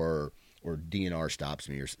 or DNR stops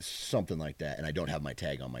me or something like that, and I don't have my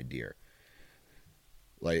tag on my deer.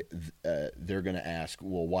 Like, they're going to ask,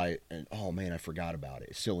 well, why? And, oh man, I forgot about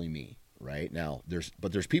it. Silly me, right? Now,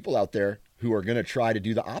 there's people out there who are going to try to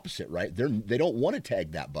do the opposite, right? They don't want to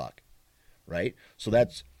tag that buck, right? So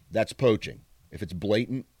that's poaching. If it's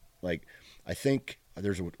blatant, like, I think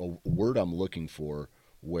there's a word I'm looking for,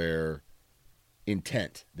 where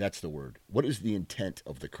intent, that's the word. What is the intent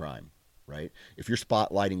of the crime, right? If you're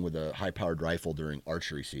spotlighting with a high-powered rifle during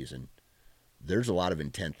archery season, there's a lot of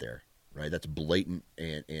intent there. Right, that's blatant,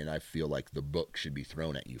 and I feel like the book should be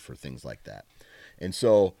thrown at you for things like that. And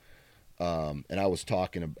so, and I was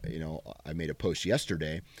talking, I made a post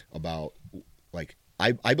yesterday about, like,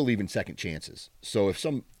 I believe in second chances. So if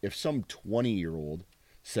some 20-year-old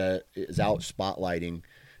is out spotlighting,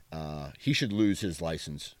 he should lose his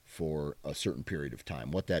license for a certain period of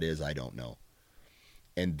time. What that is, I don't know.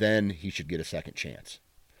 And then he should get a second chance.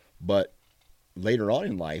 But later on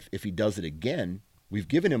in life, if he does it again, we've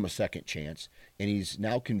given him a second chance, and he's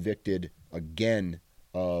now convicted again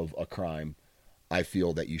of a crime. I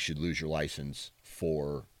feel that you should lose your license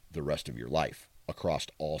for the rest of your life across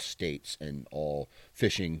all states and all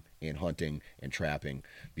fishing and hunting and trapping,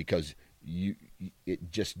 because it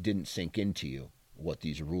just didn't sink into you what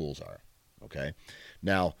these rules are. Okay?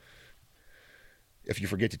 Now, if you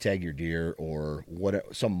forget to tag your deer, or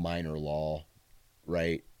some minor law,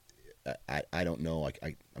 right? I don't know.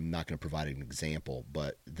 I'm not going to provide an example,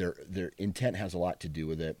 but their intent has a lot to do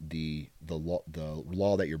with it. The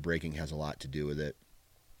law that you're breaking has a lot to do with it.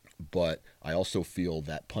 But I also feel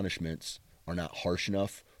that punishments are not harsh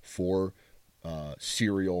enough for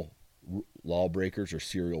serial lawbreakers or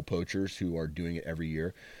serial poachers who are doing it every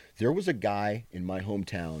year. There was a guy in my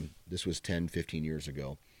hometown, this was 10, 15 years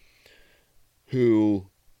ago, who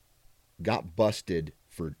got busted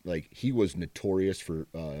for, like, he was notorious for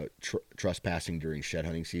trespassing during shed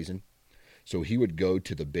hunting season. So he would go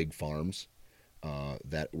to the big farms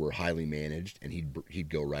that were highly managed, and he'd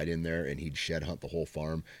go right in there, and he'd shed hunt the whole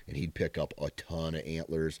farm, and he'd pick up a ton of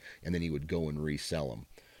antlers, and then he would go and resell them.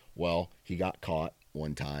 Well, he got caught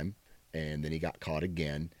one time, and then he got caught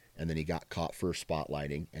again, and then he got caught for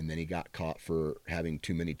spotlighting, and then he got caught for having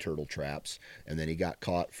too many turtle traps, and then he got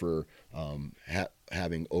caught for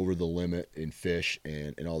having over the limit in fish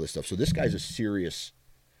and all this stuff. So this guy's a serious,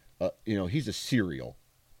 he's a serial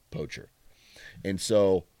poacher. And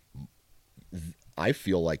so I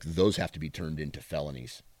feel like those have to be turned into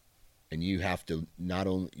felonies. And you have to, not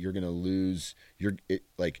only, you're going to lose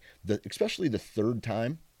especially the third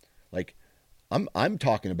time. Like, I'm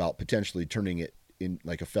talking about potentially turning it in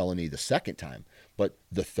like a felony the second time, but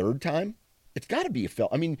the third time, it's got to be a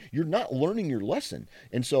felony. I mean, you're not learning your lesson.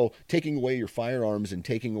 And so taking away your firearms and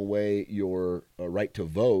taking away your right to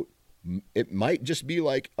vote it might just be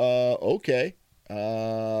like, okay,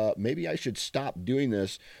 maybe I should stop doing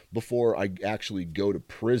this before I actually go to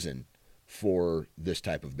prison for this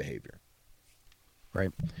type of behavior.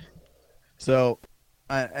 Right. So,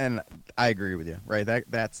 and I agree with you, right?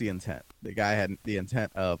 That's the intent. The guy had the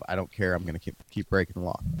intent of, I don't care, I'm going to keep breaking the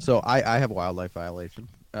law. So I have a wildlife violation.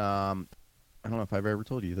 I don't know if I've ever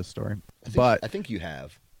told you this story, I think you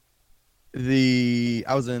have. I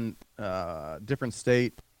was in a different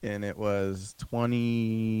state, and it was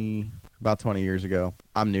about 20 years ago.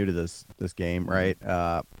 I'm new to this game, right?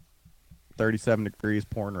 37 degrees,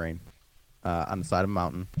 pouring rain, on the side of a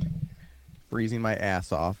mountain, freezing my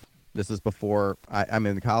ass off. This is before I'm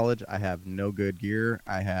in college. I have no good gear.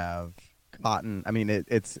 I have cotton. I mean,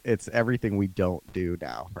 it's everything we don't do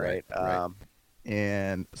now, right? Right.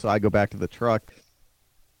 And so I go back to the truck,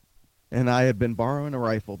 and I had been borrowing a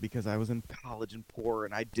rifle because I was in college and poor,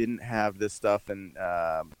 and I didn't have this stuff. And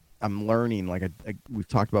I'm learning, like we've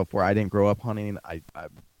talked about before. I didn't grow up hunting.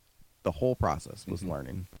 The whole process was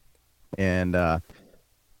learning, and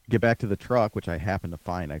get back to the truck, which I happened to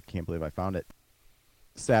find. I can't believe I found it.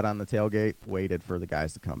 Sat on the tailgate, waited for the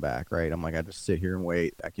guys to come back. Right, I'm like, I just sit here and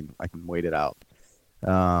wait. I can wait it out.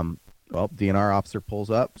 Well, DNR officer pulls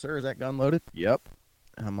up. Sir, is that gun loaded? Yep.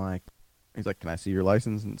 I'm like, he's like, can I see your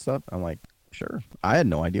license and stuff? I'm like, sure. I had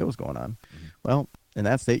no idea what was going on. Well, in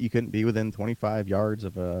that state, you couldn't be within 25 yards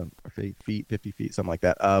of a 50 feet, something like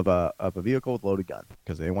that, of a vehicle with a loaded gun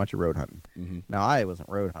because they didn't want you road hunting. Now, I wasn't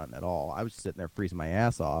road hunting at all. I was just sitting there freezing my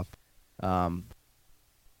ass off.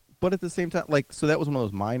 But at the same time, like, so that was one of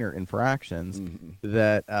those minor infractions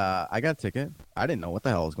that I got a ticket. I didn't know what the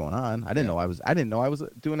hell was going on. I didn't know I was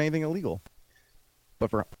doing anything illegal.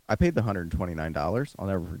 But I paid the $129. I'll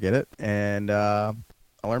never forget it, and I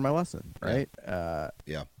learned my lesson. Right?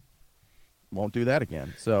 Yeah. Won't do that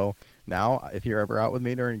again. So now, if you're ever out with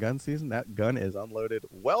me during gun season, that gun is unloaded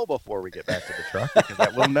well before we get back to the truck because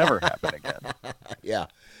that will never happen again. Yeah.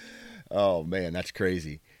 Oh man, that's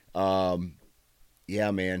crazy.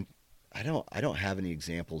 Yeah, man. I don't have any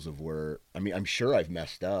examples of where. I mean, I'm sure I've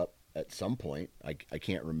messed up at some point. I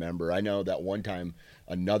can't remember. I know that one time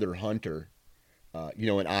another hunter.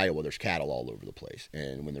 In Iowa, there's cattle all over the place,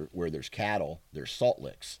 and where there's cattle, there's salt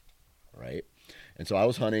licks, right? And so I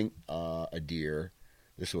was hunting a deer.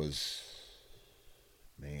 This was,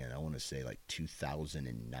 man, I want to say like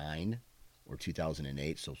 2009 or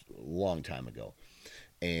 2008, so a long time ago.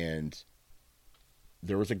 And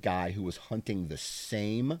there was a guy who was hunting the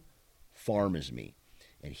same farm as me,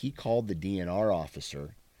 and he called the DNR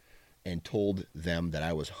officer and told them that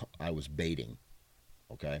I was baiting.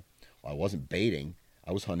 Okay, well, I wasn't baiting.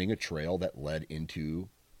 I was hunting a trail that led into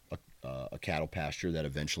a cattle pasture that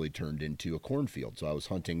eventually turned into a cornfield. So I was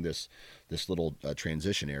hunting this little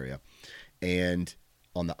transition area, and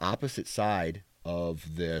on the opposite side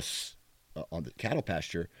of this, on the cattle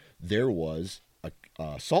pasture, there was a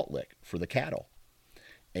salt lick for the cattle.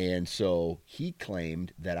 And so he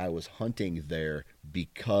claimed that I was hunting there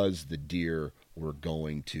because the deer were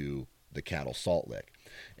going to the cattle salt lick.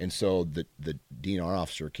 And so the DNR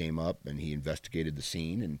officer came up and he investigated the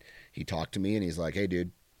scene, and he talked to me, and he's like, hey,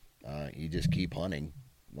 dude, you just keep hunting.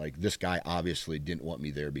 Like, this guy obviously didn't want me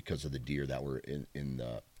there because of the deer that were in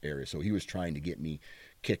the area. So he was trying to get me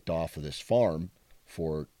kicked off of this farm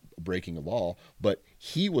for breaking a law, but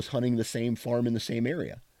he was hunting the same farm in the same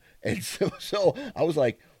area. And so I was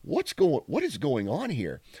like, what is going on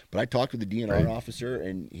here? But I talked with the DNR officer,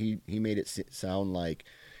 and he made it sound like,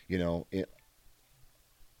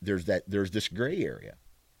 there's this gray area,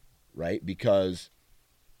 right? Because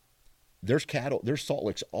there's salt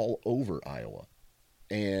licks all over Iowa.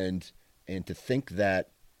 And to think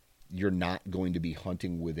that you're not going to be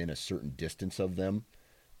hunting within a certain distance of them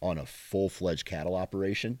on a full-fledged cattle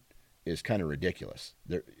operation is kind of ridiculous.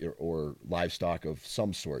 Or livestock of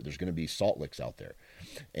some sort. There's going to be salt licks out there.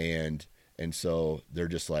 And so they're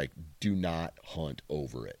just like, do not hunt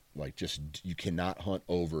over it. Like, you cannot hunt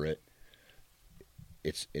over it.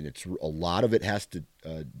 It's a lot of it has to,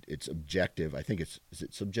 it's objective. I think is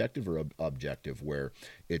it subjective or objective, where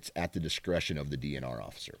it's at the discretion of the DNR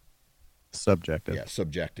officer. Subjective. Yeah,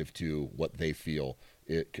 subjective to what they feel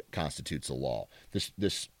it constitutes a law.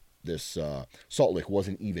 This salt lick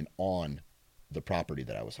wasn't even on the property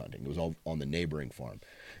that I was hunting. It was all on the neighboring farm.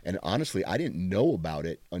 And honestly, I didn't know about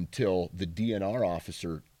it until the DNR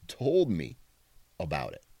officer told me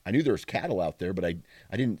about it. I knew there was cattle out there, but I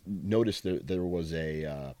didn't notice that there was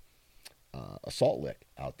a salt lick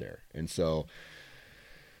out there. And so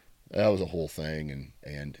that was a whole thing.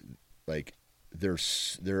 And like, there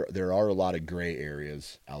are a lot of gray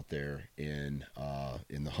areas out there in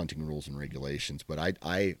the hunting rules and regulations. But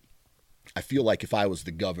I I feel like if I was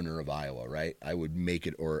the governor of Iowa, right, I would make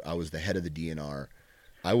it, or I was the head of the DNR,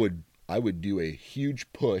 I would do a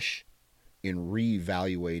huge push in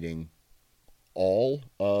reevaluating all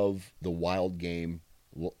of the wild game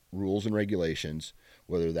rules and regulations,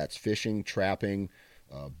 whether that's fishing, trapping,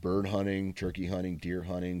 bird hunting, turkey hunting, deer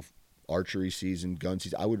hunting, archery season, gun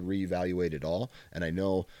season. I would reevaluate it all. And I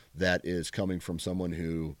know that is coming from someone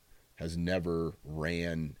who has never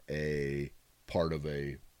ran a part of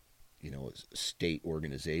a, state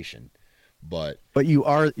organization. But you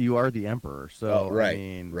are the emperor, so right, I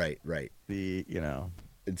mean, right.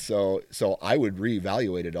 And so I would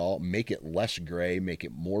reevaluate it all, make it less gray, make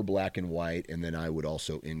it more black and white, and then I would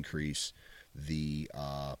also increase the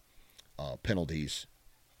penalties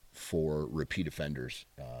for repeat offenders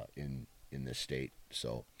in this state.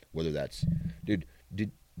 So whether that's,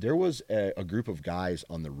 there was a group of guys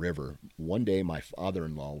on the river. One day my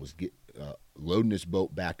father-in-law was loading his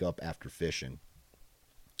boat back up after fishing,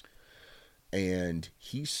 and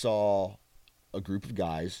he saw a group of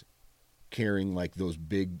guys carrying like those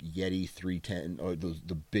big Yeti 310, or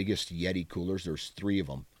the biggest Yeti coolers. There's 3 of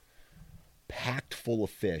them packed full of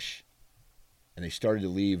fish, and they started to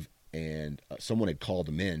leave, and someone had called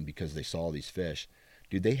them in because they saw these fish.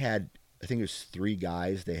 Dude, they had, I think it was 3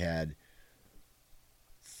 guys, they had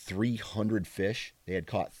 300 fish. They had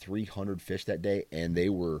caught 300 fish that day, and they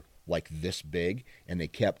were like this big, and they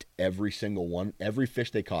kept every single one. Every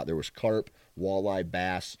fish they caught, there was carp, walleye,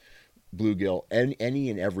 bass, bluegill, any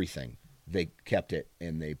and everything. They kept it,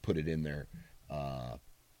 and they put it in their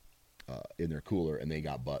cooler, and they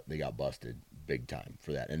got busted big time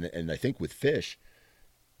for that. And I think with fish,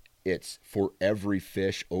 it's for every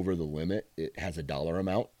fish over the limit, it has a dollar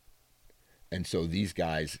amount, and so these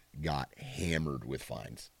guys got hammered with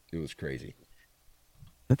fines. It was crazy.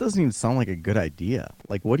 That doesn't even sound like a good idea.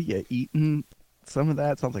 Like, what are you eating? Some of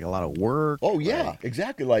that sounds like a lot of work. Oh yeah,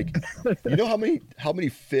 exactly. Like, how many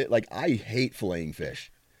fish? Like, I hate filleting fish,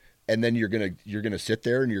 and then you're gonna sit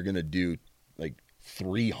there and you're gonna do like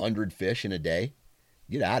 300 fish in a day.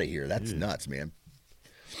 Get out of here. That's nuts, man.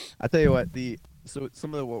 I tell you what, so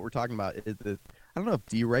some of what we're talking about is I don't know if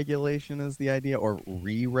deregulation is the idea or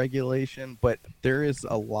re-regulation, but there is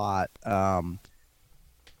a lot.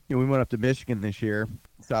 We went up to Michigan this year,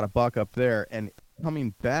 got a buck up there, and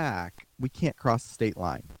coming back, we can't cross the state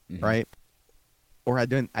line, right? Or I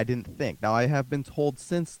didn't think. Now I have been told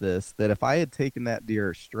since this that if I had taken that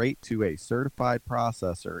deer straight to a certified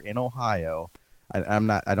processor in Ohio, I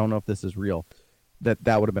don't know if this is real,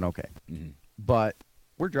 that would have been okay. But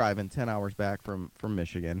we're driving 10 hours back from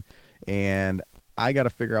Michigan, and I got to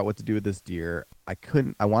figure out what to do with this deer.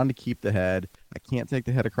 I wanted to keep the head. I can't take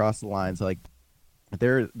the head across the line. So like,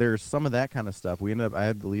 there's some of that kind of stuff. I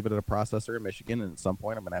had to leave it at a processor in Michigan, and at some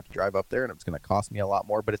point I'm going to have to drive up there, and it's going to cost me a lot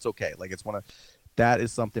more, but it's okay. Like, that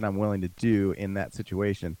is something I'm willing to do in that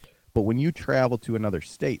situation. But when you travel to another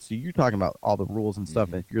state, so you're talking about all the rules and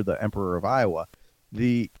stuff, and if you're the emperor of Iowa,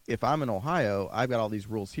 if I'm in Ohio, I've got all these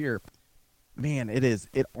rules here. Man,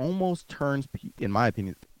 it almost turns, in my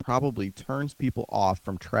opinion, probably turns people off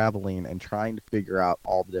from traveling and trying to figure out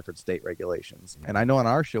all the different state regulations. And I know on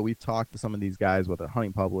our show, we've talked to some of these guys with a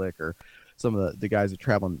hunting public, or some of the guys that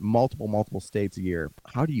travel in multiple states a year.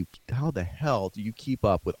 How the hell do you keep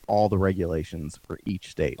up with all the regulations for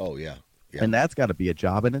each state? Oh yeah. And that's got to be a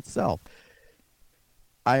job in itself.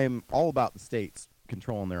 I am all about the states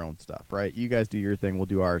controlling their own stuff, right? You guys do your thing, we'll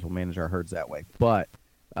do ours, we'll manage our herds that way. But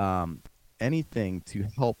anything to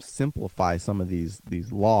help simplify some of these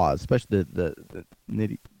laws, especially the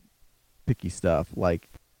nitty picky stuff, like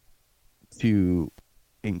to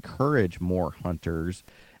encourage more hunters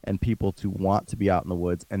and people to want to be out in the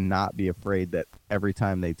woods and not be afraid that every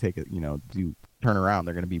time they take it, do turn around,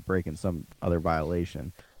 they're going to be breaking some other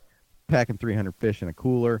violation. Packing 300 fish in a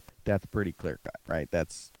cooler, that's pretty clear cut, right?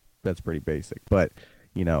 That's pretty basic. But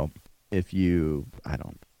if you,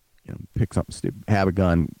 pick something stupid, have a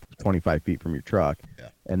gun 25 feet from your truck,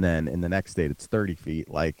 and then in the next state it's 30 feet,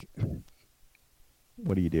 like,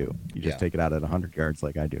 what do? You just take it out at 100 yards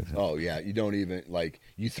like I do. So. Oh yeah, you don't even, like,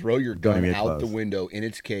 you throw your gun out the window in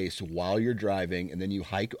its case while you're driving, and then you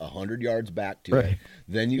hike 100 yards back to it,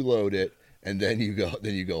 then you load it, and then you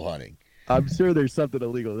go hunting. I'm sure there's something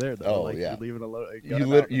illegal there, though. Oh, like, yeah.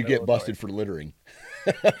 You get busted for littering.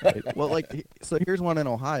 Right. Well, so here's one in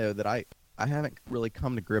Ohio that I haven't really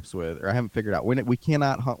come to grips with, or I haven't figured out. We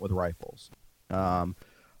cannot hunt with rifles.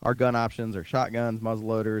 Our gun options are shotguns,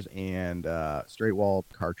 muzzleloaders, and straight wall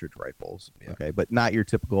cartridge rifles. Yeah. Okay, but not your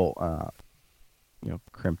typical,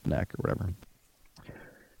 crimped neck or whatever.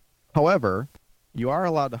 However, you are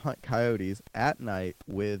allowed to hunt coyotes at night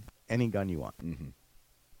with any gun you want.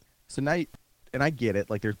 So now, and I get it.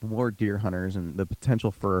 Like, there's more deer hunters, and the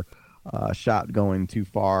potential for shot going too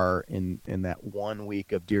far in that 1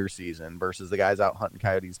 week of deer season versus the guys out hunting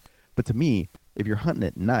coyotes. But to me, if you're hunting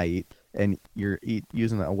at night and you're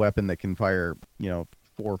using a weapon that can fire,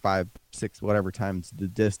 4, 5, 6, whatever times the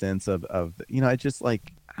distance of it's just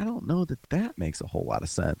like, I don't know that makes a whole lot of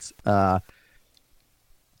sense.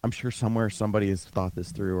 I'm sure somewhere somebody has thought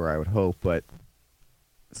this through, or I would hope, but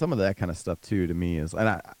some of that kind of stuff too to me is,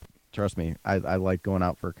 and trust me, I like going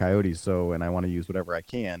out for coyotes, and I want to use whatever I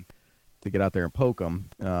can to get out there and poke them.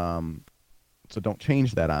 So don't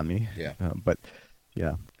change that on me. Yeah. But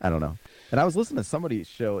yeah, I don't know. And I was listening to somebody's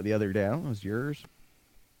show the other day. I don't know if it was yours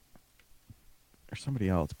or somebody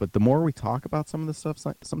else, but the more we talk about some of this stuff,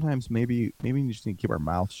 sometimes maybe we just need to keep our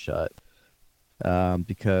mouths shut.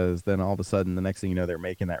 Because then all of a sudden, the next thing you know, they're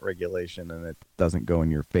making that regulation and it doesn't go in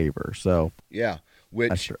your favor. So yeah,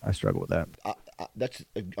 which I struggle with that.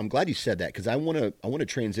 I'm glad you said that, because I want to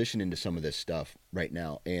transition into some of this stuff right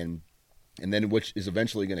now, and then which is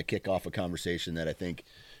eventually going to kick off a conversation that I think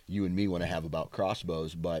you and me want to have about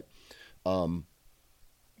crossbows. But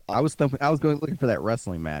I was looking for that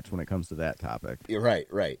wrestling match when it comes to that topic. You're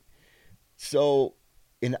right. So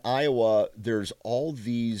in Iowa, there's all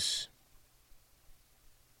these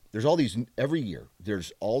every year.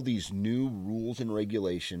 There's all these new rules and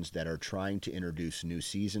regulations that are trying to introduce new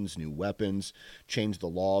seasons, new weapons, change the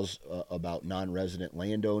laws about non-resident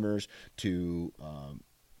landowners, to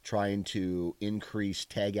trying to increase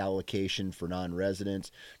tag allocation for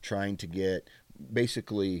non-residents, trying to get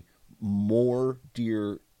basically more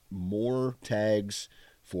deer, more tags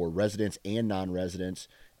for residents and non-residents,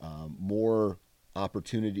 more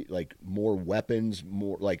opportunity, like more weapons,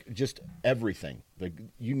 more, like just everything. Like,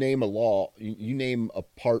 you name a law, you name a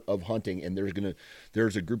part of hunting, and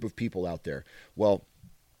there's a group of people out there. Well,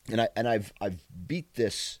 and I've beat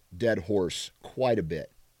this dead horse quite a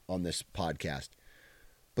bit on this podcast,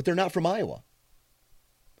 but they're not from Iowa.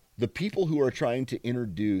 The people who are trying to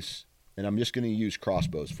introduce, and I'm just going to use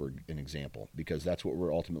crossbows for an example, because that's what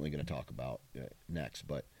we're ultimately going to talk about next.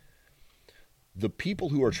 But the people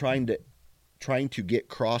who are trying to get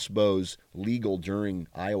crossbows legal during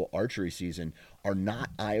Iowa archery season are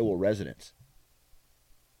not Iowa residents.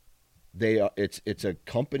 It's a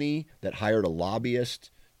company that hired a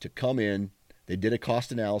lobbyist to come in. They did a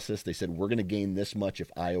cost analysis. They said, we're going to gain this much if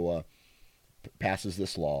Iowa passes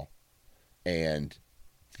this law. And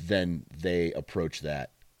then they approach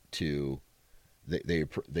that to,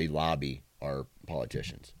 they lobby our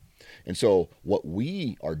politicians. And so what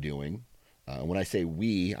we are doing, when I say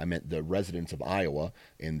we, I meant the residents of Iowa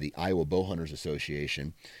and the Iowa Bowhunters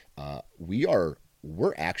Association. We're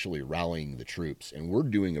actually rallying the troops, and we're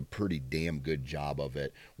doing a pretty damn good job of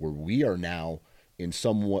it, where we are now in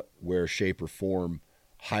somewhat shape or form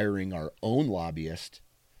hiring our own lobbyist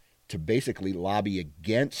to basically lobby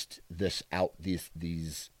against these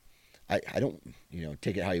I don't,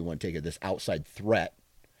 take it how you want to take it, this outside threat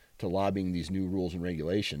to lobbying these new rules and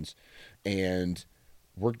regulations. And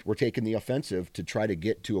we're taking the offensive to try to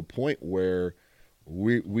get to a point where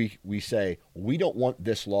we say, we don't want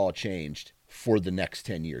this law changed for the next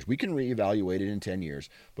 10 years. We can reevaluate it in 10 years,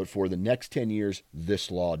 but for the next 10 years,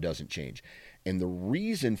 this law doesn't change. And the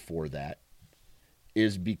reason for that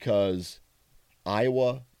is because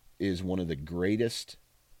Iowa is one of the greatest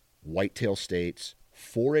whitetail states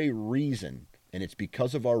for a reason, and it's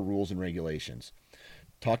because of our rules and regulations.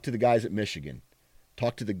 Talk to the guys at Michigan.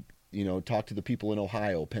 Talk to the people in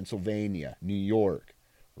Ohio, Pennsylvania, New York,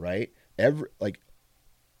 right?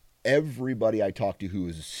 Everybody I talk to who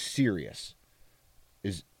is serious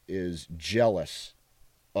is jealous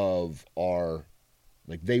of our,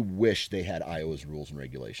 they wish they had Iowa's rules and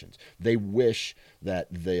regulations. They wish that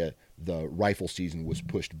the rifle season was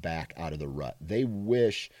pushed back out of the rut. They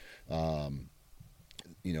wish,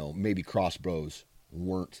 maybe crossbows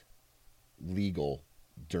weren't legal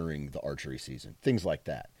during the archery season, things like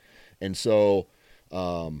that. And so,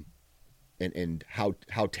 and how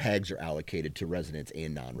tags are allocated to residents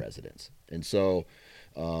and non-residents. And so,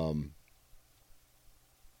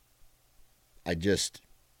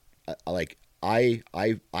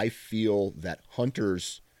 I feel that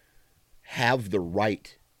hunters have the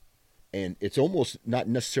right, and it's almost not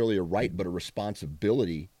necessarily a right, but a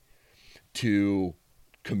responsibility to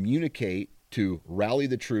communicate, to rally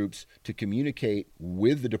the troops, to communicate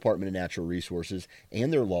with the Department of Natural Resources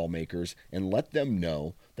and their lawmakers, and let them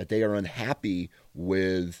know that they are unhappy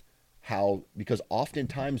with because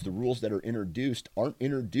oftentimes the rules that are introduced aren't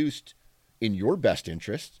introduced in your best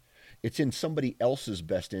interest. It's in somebody else's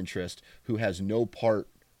best interest who has no part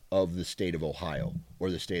of the state of Ohio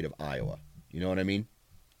or the state of Iowa. You know what I mean?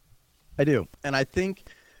 I do. And I think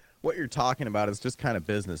what you're talking about is just kind of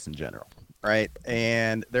business in general, right?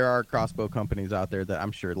 And there are crossbow companies out there that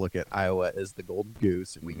I'm sure look at Iowa as the golden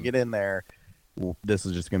goose. If we can get in there, this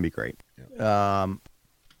is just going to be great.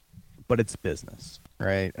 But it's business,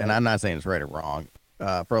 right? And I'm not saying it's right or wrong.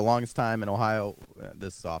 For the longest time in Ohio,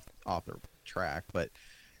 this is off the track, but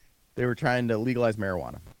they were trying to legalize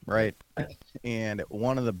marijuana, right? And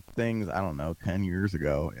one of the things, I don't know, 10 years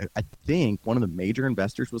ago, I think one of the major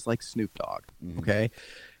investors was like Snoop Dogg, okay?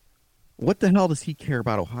 What the hell does he care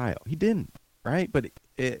about Ohio? He didn't, right? But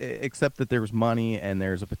except that there was money and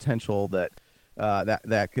there's a potential that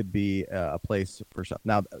that could be a place for some.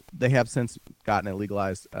 Now, they have since gotten it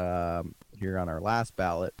legalized here on our last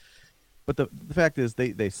ballot. But the fact is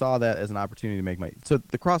they saw that as an opportunity to make money. So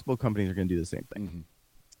the crossbow companies are going to do the same thing.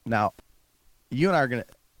 Now, you and I are going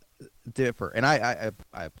to differ. And I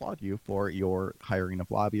applaud you for your hiring of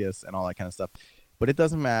lobbyists and all that kind of stuff. But it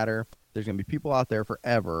doesn't matter. There's going to be people out there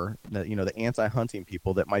forever that, the anti-hunting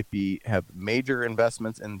people that might have major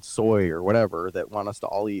investments in soy or whatever that want us to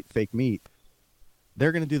all eat fake meat.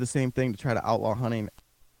 They're going to do the same thing to try to outlaw hunting.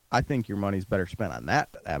 I think your money's better spent on that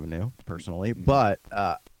avenue, personally. But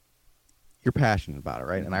you're passionate about it,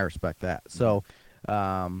 right? And I respect that. So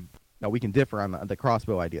now we can differ on the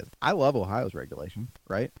crossbow ideas. I love Ohio's regulation,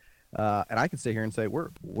 right? And I can sit here and say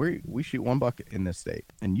we shoot one buck in this state,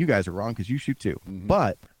 and you guys are wrong because you shoot two.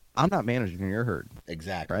 But I'm not managing your herd.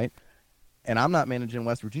 Exactly. Right? And I'm not managing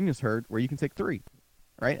West Virginia's herd where you can take 3,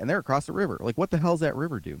 right? And they're across the river. Like, what the hell's that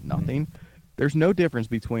river do? Nothing. There's no difference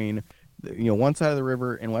between, one side of the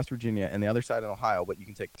river in West Virginia and the other side in Ohio, but you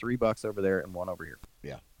can take 3 bucks over there and 1 over here.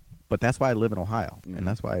 Yeah. But that's why I live in Ohio, and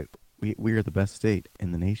that's why we are the best state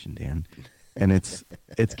in the nation, Dan. And it's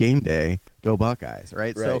game day. Go Buckeyes,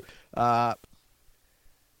 right? So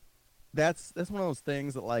that's one of those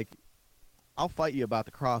things that, like, I'll fight you about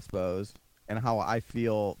the crossbows and how I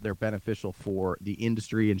feel they're beneficial for the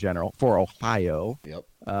industry in general, for Ohio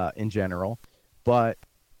in general. But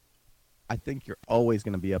I think you're always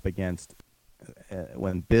going to be up against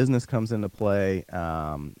when business comes into play,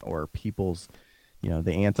 or people's,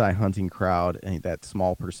 the anti-hunting crowd, and that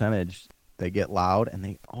small percentage, they get loud, and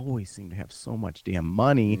they always seem to have so much damn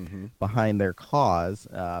money behind their cause,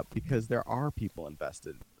 because there are people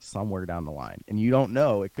invested somewhere down the line, and you don't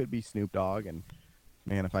know. It could be Snoop Dogg, and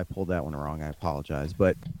man, if I pulled that one wrong, I apologize.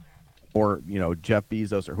 But or Jeff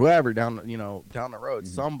Bezos or whoever down the road,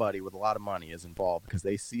 somebody with a lot of money is involved because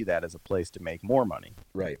they see that as a place to make more money.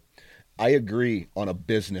 Right. I agree on a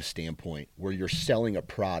business standpoint where you're selling a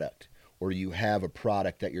product or you have a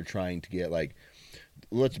product that you're trying to get. Like,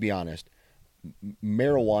 let's be honest,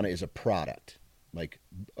 marijuana is a product. Like,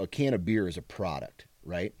 a can of beer is a product,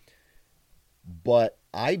 right? But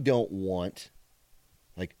I don't want,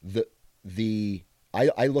 like,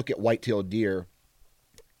 I look at white-tailed deer.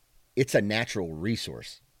 It's a natural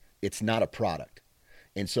resource. It's not a product.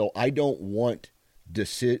 And so I don't want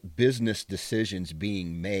business decisions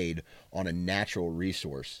being made on a natural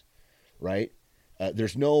resource, right?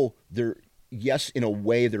 Yes, in a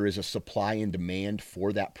way there is a supply and demand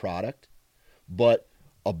for that product, but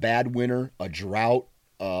a bad winter, a drought,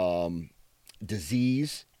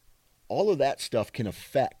 disease, all of that stuff can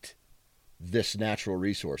affect this natural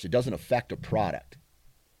resource. It doesn't affect a product,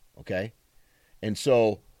 okay? And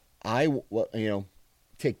so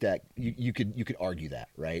take that. You could argue that,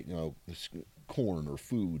 right? Corn or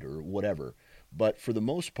food or whatever. But for the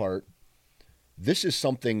most part, this is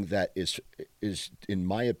something that is in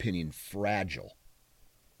my opinion fragile.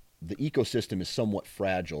 The ecosystem is somewhat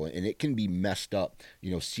fragile, and it can be messed up.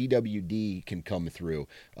 CWD can come through,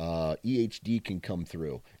 EHD can come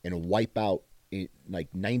through, and wipe out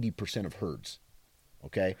like 90% of herds.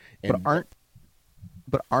 Okay, but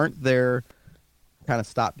aren't there kind of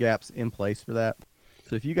stopgaps in place for that?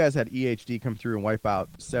 So if you guys had EHD come through and wipe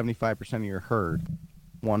out 75% of your herd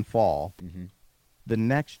one fall, the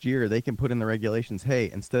next year they can put in the regulations,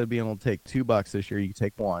 hey, instead of being able to take $2 this year, you can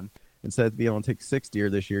take 1. Instead of being able to take 6 deer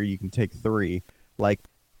this year, you can take 3. Like,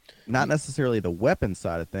 not necessarily the weapon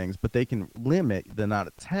side of things, but they can limit the amount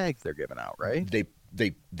of tags they're giving out, right?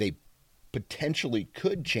 They potentially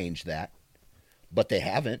could change that, but they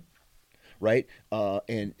haven't. Right,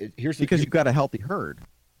 here's because you've got a healthy herd.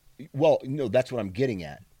 Well, no, that's what I'm getting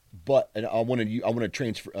at. But I want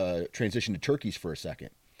to transition to turkeys for a second.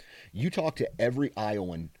 You talk to every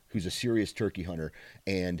Iowan who's a serious turkey hunter,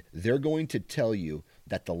 and they're going to tell you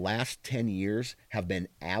that the last 10 years have been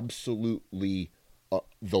absolutely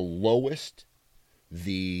the lowest,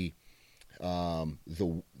 the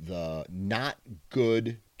not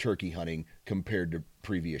good turkey hunting compared to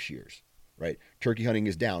previous years. Right, turkey hunting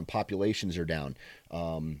is down. Populations are down.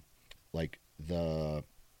 like the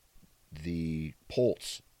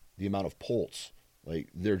poults, the amount of poults. Like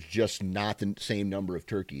there's just not the same number of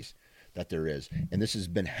turkeys that there is. And this has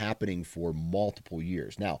been happening for multiple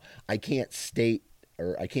years. Now, I can't state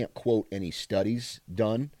or I can't quote any studies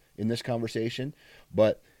done in this conversation,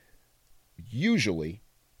 but usually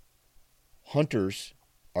hunters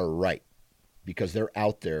are right because they're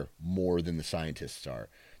out there more than the scientists are.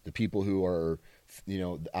 The people who are, the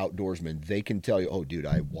outdoorsmen, they can tell you, oh, dude,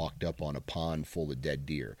 I walked up on a pond full of dead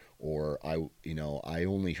deer, or I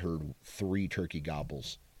only heard 3 turkey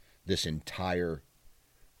gobbles this entire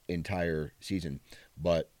season.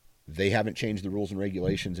 But they haven't changed the rules and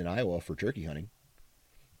regulations in Iowa for turkey hunting,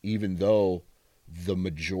 even though the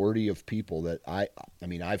majority of people that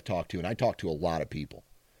I've talked to, and I talked to a lot of people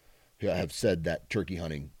who have said that turkey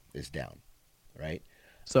hunting is down, right?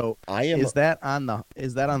 So is that on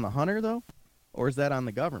the hunter though, or is that on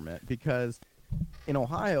the government? Because in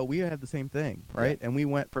Ohio we had the same thing, right? Yeah. And we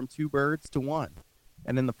went from 2 birds to 1,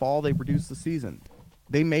 and in the fall they reduced the season.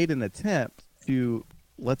 They made an attempt to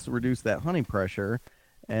let's reduce that hunting pressure,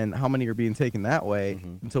 and how many are being taken that way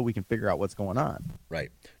until we can figure out what's going on.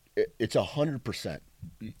 Right. It's 100%.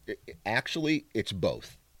 Actually, it's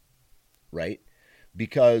both, right?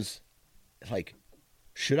 Because, like,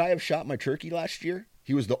 should I have shot my turkey last year?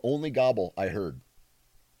 He was the only gobble I heard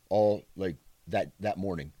all, like, that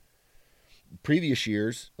morning. Previous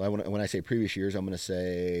years, when I say previous years, I'm going to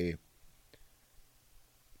say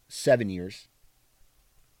 7 years.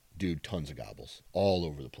 Dude, tons of gobbles all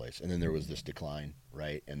over the place. And then there was this decline,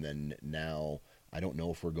 right? And then now I don't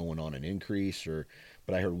know if we're going on an increase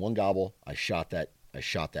but I heard 1 gobble. I shot that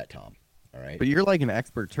tom. All right. But you're like an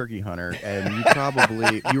expert turkey hunter, and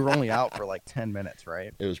you were only out for like 10 minutes,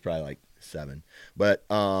 right? It was probably like 7. But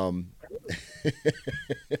what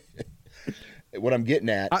I'm getting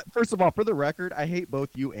at, first of all, for the record, I hate both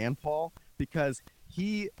you and Paul, because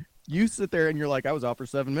you sit there and you're like, I was out for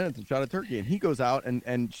 7 minutes and shot a turkey, and he goes out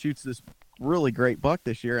and shoots this really great buck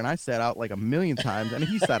this year, and I sat out like a million times, and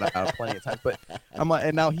he sat out plenty of times, but I'm like,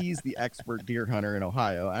 and now he's the expert deer hunter in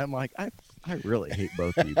Ohio. I'm like, I really hate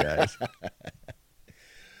both of you guys.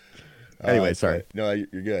 Anyway, sorry. No,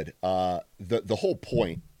 you're good. The whole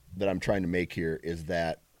point that I'm trying to make here is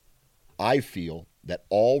that I feel that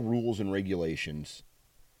all rules and regulations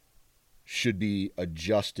should be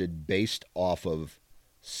adjusted based off of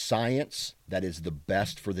science that is the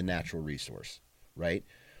best for the natural resource, right?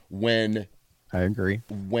 When I agree.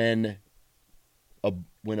 When a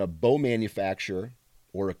bow manufacturer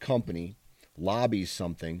or a company lobbies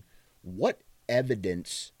something, what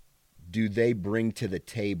evidence do they bring to the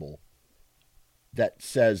table that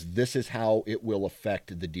says this is how it will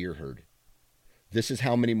affect the deer herd? This is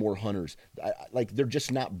how many more hunters. They're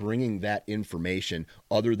just not bringing that information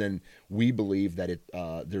other than we believe that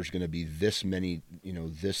there's going to be this many,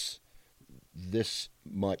 this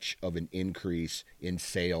much of an increase in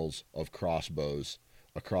sales of crossbows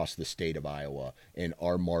across the state of Iowa, and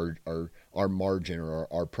our margin or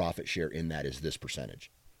our profit share in that is this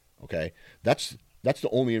percentage. Okay, that's the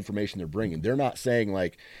only information they're bringing. They're not saying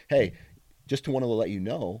like, hey, just want to let you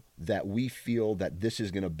know that we feel that this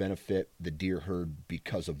is going to benefit the deer herd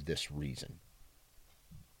because of this reason.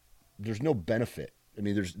 There's no benefit. I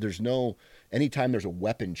mean, there's no, anytime there's a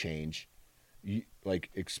weapon change,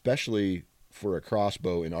 especially for a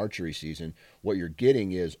crossbow in archery season, what you're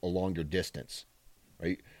getting is a longer distance,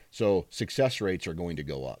 right? So success rates are going to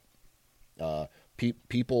go up.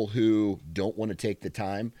 People who don't want to take the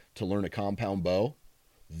time to learn a compound bow,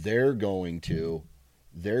 they're going to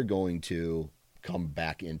come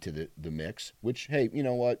back into the mix, which, hey, you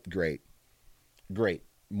know what? Great.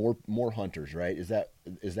 More hunters, right? Is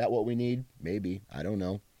that what we need? Maybe. I don't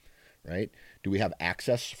know. Right? Do we have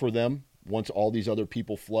access for them once all these other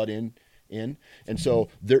people flood in? And so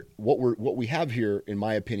what we have here, in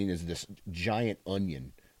my opinion, is this giant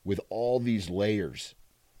onion with all these layers,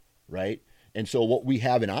 right? And so what we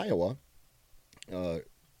have in Iowa,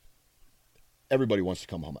 everybody wants to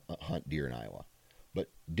come hunt deer in Iowa. But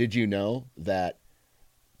did you know that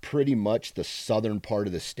pretty much the southern part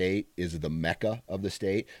of the state is the mecca of the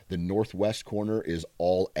state? The northwest corner is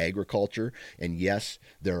all agriculture. And yes,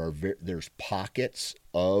 there's pockets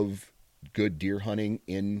of good deer hunting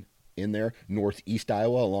in there. Northeast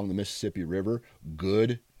Iowa along the Mississippi River,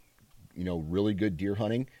 really good deer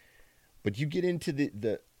hunting. But you get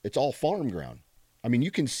into it's all farm ground. I mean, you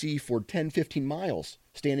can see for 10, 15 miles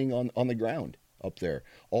standing on the ground up there.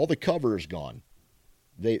 All the cover is gone.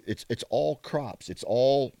 It's all crops. It's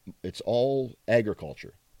all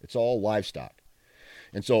agriculture. It's all livestock.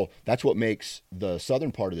 And so that's what makes the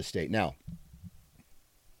southern part of the state. Now,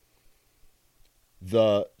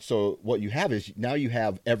 So what you have is now you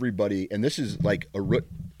have everybody, and this is like a root.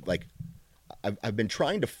 Like I've been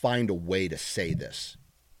trying to find a way to say this,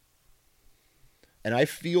 and I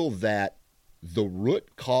feel that the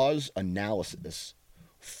root cause analysis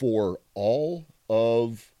for all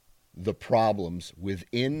of the problems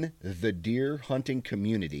within the deer hunting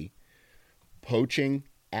community, poaching,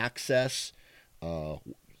 access,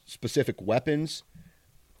 specific weapons,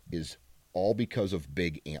 is all because of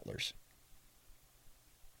big antlers.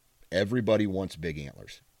 Everybody wants big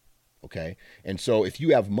antlers, okay? And so if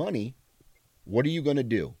you have money, what are you going to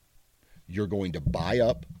do? You're going to buy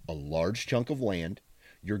up a large chunk of land.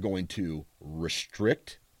 You're going to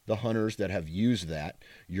restrict the hunters that have used that.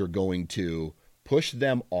 You're going to push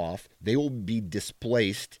them off. They will be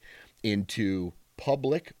displaced into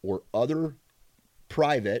public or other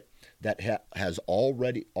private that has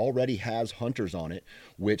already has hunters on it,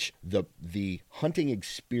 which the hunting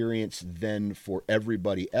experience then for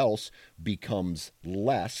everybody else becomes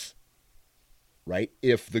less, right?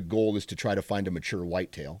 If the goal is to try to find a mature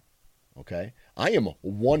whitetail, okay? I am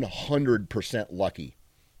 100% lucky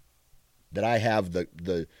that I have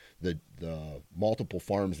the multiple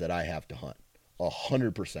farms that I have to hunt.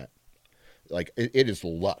 100%. Like it is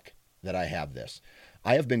luck that I have this.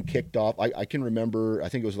 I have been kicked off. I can remember, I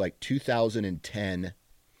think it was like 2010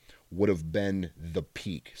 would have been the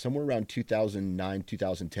peak. Somewhere around 2009,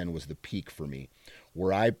 2010 was the peak for me,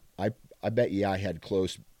 where I bet you I had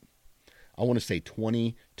close, I want to say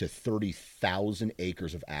 20 to 30,000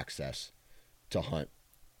 acres of access to hunt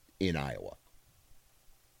in Iowa,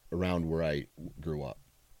 around where I grew up.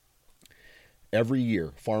 Every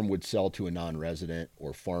year, farm would sell to a non-resident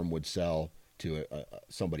or farm would sell to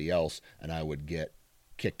somebody else, and I would get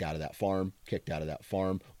kicked out of that farm.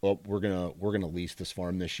 Oh, we're gonna lease this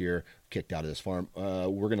farm this year. Kicked out of this farm.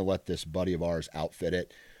 We're gonna let this buddy of ours outfit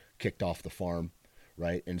it. Kicked off the farm,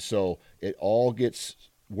 right? And so it all gets.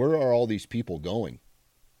 Where are all these people going?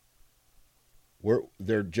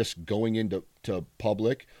 They're just going into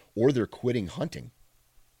public, or they're quitting hunting.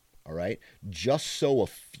 All right, just so a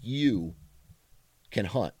few can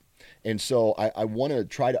hunt. And so I want to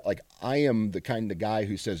try to, like, I am the kind of guy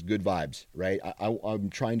who says good vibes, right? I'm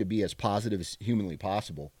trying to be as positive as humanly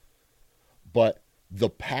possible. But the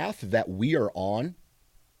path that we are on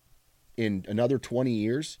in another 20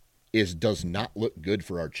 years does not look good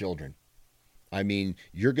for our children. I mean,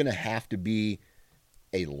 you're going to have to be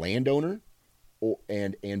a landowner.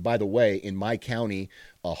 And by the way, in my county,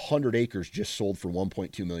 100 acres just sold for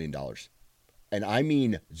 $1.2 million. And I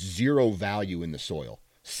mean zero value in the soil.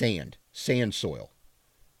 Sand soil.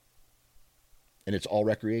 And it's all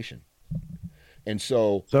recreation. And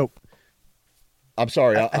so I'm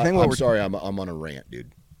sorry. I'm sorry. I'm on a rant,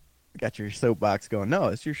 dude. Got your soapbox going. No,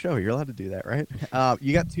 it's your show. You're allowed to do that, right?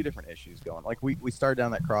 You got two different issues going. Like we started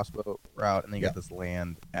down that crossbow route, and then you got this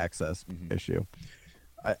land access issue.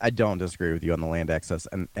 I don't disagree with you on the land access,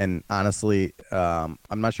 and honestly, I'm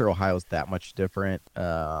not sure Ohio's that much different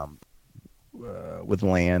with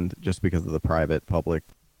land, just because of the private public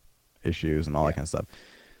issues and all that kind of stuff.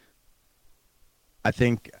 I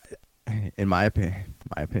think, in my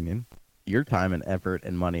opinion, your time and effort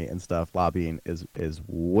and money and stuff, lobbying is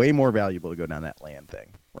way more valuable to go down that land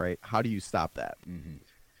thing, right? How do you stop that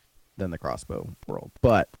than the crossbow world?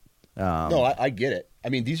 But no, I get it. I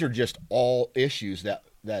mean, these are just all issues that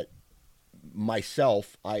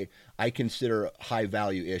myself I consider high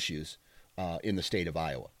value issues in the state of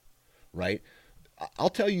Iowa, right? I'll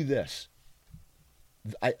tell you this.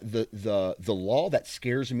 The law that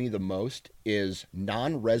scares me the most is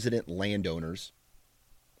non-resident landowners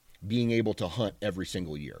being able to hunt every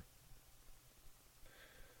single year.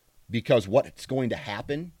 Because what's going to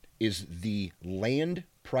happen is the land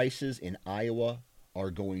prices in Iowa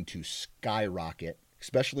are going to skyrocket,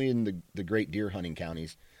 especially in the great deer hunting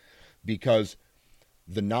counties, because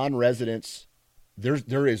the non-residents, there's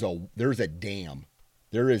a dam.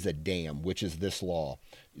 There is a dam, which is this law,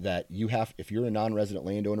 that you have, if you're a non-resident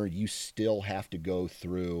landowner, you still have to go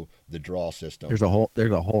through the draw system. There's a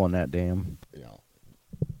hole in that dam. You know,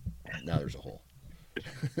 now there's a hole.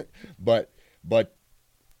 but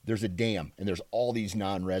there's a dam, and there's all these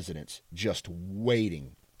non-residents just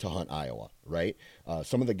waiting to hunt Iowa, right?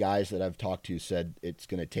 Some of the guys that I've talked to said it's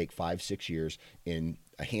going to take 5-6 years. In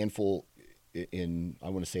a handful, in I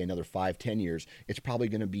want to say another 5-10 years, it's probably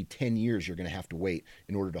going to be 10 years you're going to have to wait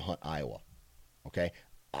in order to hunt Iowa. Okay,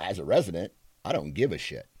 as a resident, I don't give a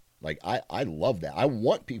shit. Like I love that. I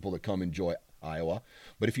want people to come enjoy Iowa,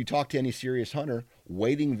 but if you talk to any serious hunter,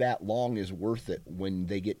 waiting that long is worth it when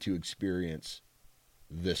they get to experience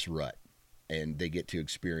this rut and they get to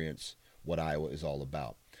experience what Iowa is all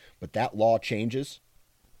about. But that law changes,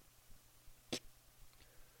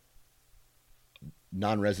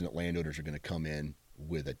 non-resident landowners are going to come in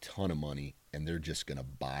with a ton of money, and they're just going to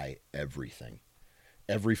buy everything.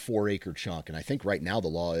 Every 4-acre chunk. And I think right now the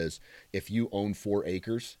law is if you own 4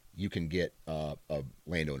 acres, you can get a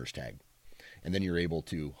landowner's tag. And then you're able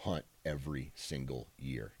to hunt every single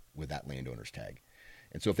year with that landowner's tag.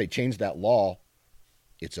 And so if they change that law,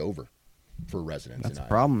 it's over for residents. That's a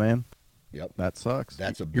problem, man. Yep. That sucks.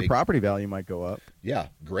 That's a Your big property value might go up. Yeah,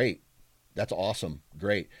 great. That's awesome.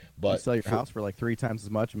 Great. But you sell your house for like 3 times as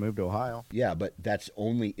much and move to Ohio. Yeah, but that's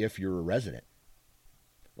only if you're a resident.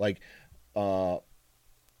 Like or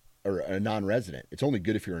a non-resident. It's only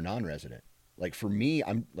good if you're a non-resident. Like for me,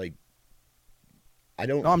 I'm like I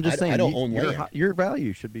don't No, I'm just saying I don't own land. Your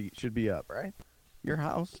value should be up, right? Your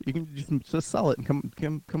house, you can just sell it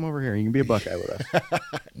and come over here. You can be a Buckeye with us.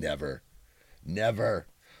 Never.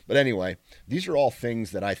 But anyway, these are all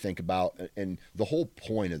things that I think about, and the whole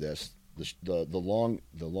point of this, the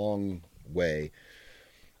long way.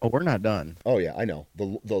 Oh, we're not done. Oh yeah, I know.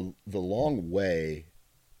 The long way.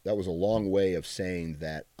 That was a long way of saying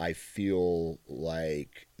that I feel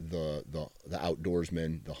like the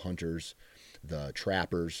outdoorsmen, the hunters, the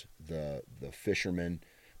trappers, the fishermen,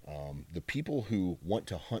 the people who want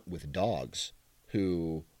to hunt with dogs,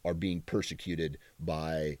 who are being persecuted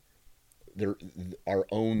by our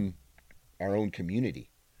own community,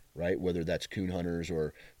 right? Whether that's coon hunters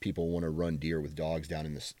or people want to run deer with dogs down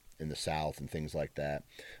in the South and things like that.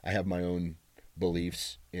 I have my own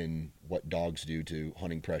beliefs in what dogs do to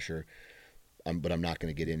hunting pressure, but I'm not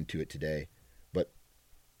going to get into it today. But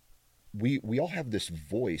we all have this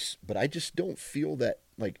voice, but I just don't feel that,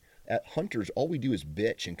 like, at hunters, all we do is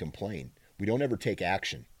bitch and complain. We don't ever take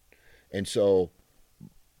action. And so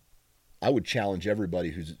I would challenge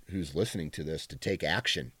everybody who's listening to this to take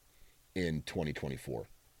action in 2024.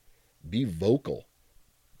 Be vocal.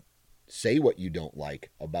 Say what you don't like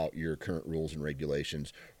about your current rules and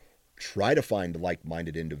regulations. Try to find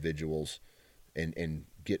like-minded individuals and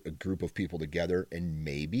get a group of people together, and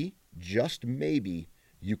maybe, just maybe,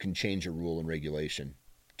 you can change a rule and regulation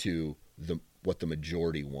to what the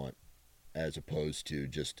majority want, as opposed to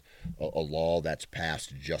just a law that's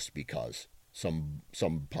passed just because some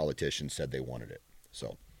politicians said they wanted it.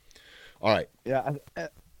 So, all right. Yeah.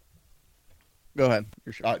 Go ahead.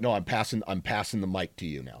 You're sure. No, I'm passing the mic to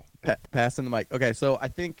you now. Passing the mic. Okay, so I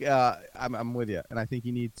think I'm with you, and I think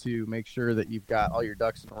you need to make sure that you've got all your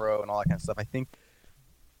ducks in a row and all that kind of stuff. I think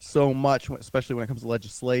so much, especially when it comes to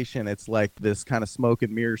legislation, it's like this kind of smoke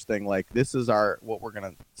and mirrors thing. Like, this is what we're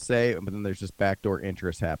gonna say, but then there's just backdoor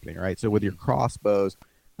interest happening, right? So with your crossbows,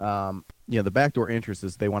 the backdoor interest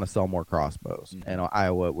is they want to sell more crossbows, and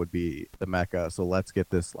Iowa would be the mecca. So let's get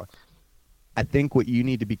this. I think what you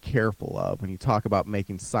need to be careful of when you talk about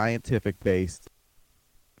making scientific-based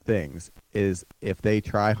things is if they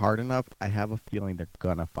try hard enough, I have a feeling they're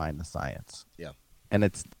gonna find the science. Yeah. And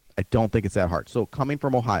I don't think it's that hard. So coming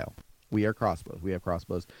from Ohio, we have crossbows,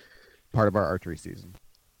 part of our archery season.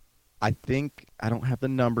 I think, I don't have the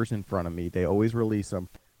numbers in front of me. They always release them,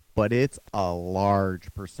 but it's a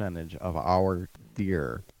large percentage of our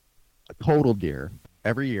deer, total deer,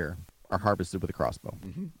 every year are harvested with a crossbow.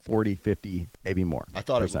 40, 50, maybe more. I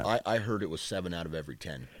thought I heard it was 7 out of every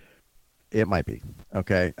 10. It might be.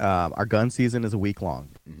 Okay. Our gun season is a week long.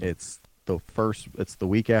 It's the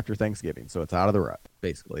week after Thanksgiving, so it's out of the rut,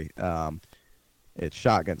 basically. It's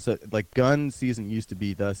shotgun. So, like, gun season used to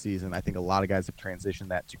be the season. I think a lot of guys have transitioned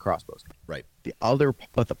that to crossbows. Right.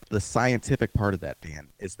 But the scientific part of that, Dan,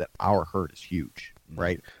 is that our herd is huge,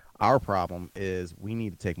 right? Our problem is we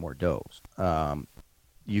need to take more does.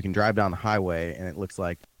 You can drive down the highway and it looks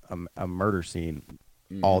like a murder scene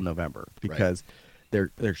all November because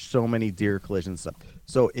there's so many deer collisions.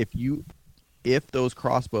 So if those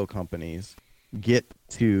crossbow companies get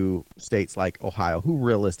to states like Ohio, who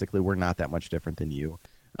realistically we're not that much different than you,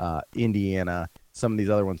 Indiana, some of these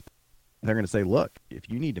other ones, they're going to say, look, if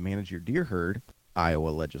you need to manage your deer herd, Iowa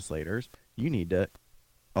legislators, you need to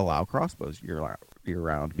allow crossbows year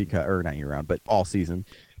round, because, or not year round, but all season,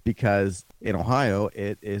 because in Ohio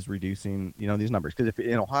it is reducing, these numbers. Because if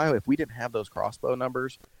in Ohio, if we didn't have those crossbow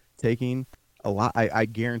numbers taking a lot, I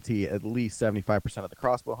guarantee at least 75% of the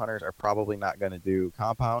crossbow hunters are probably not going to do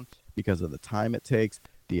compound because of the time it takes,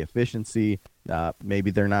 the efficiency.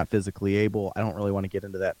 Maybe they're not physically able. I don't really want to get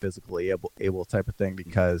into that physically able type of thing,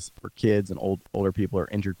 because for kids and older people or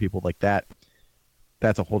injured people like that,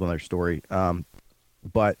 that's a whole other story.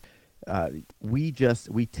 But we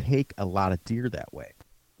take a lot of deer that way.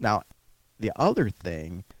 Now, the other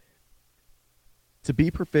thing to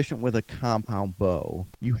be proficient with a compound bow,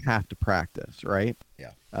 you have to practice, right?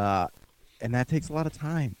 Yeah. And that takes a lot of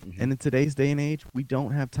time. And in today's day and age, we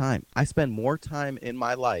don't have time. I spend more time in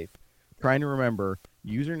my life trying to remember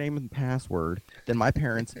username and password than my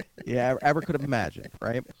parents ever could have imagined,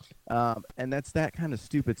 right? And that's that kind of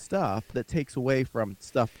stupid stuff that takes away from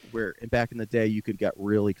stuff where back in the day you could get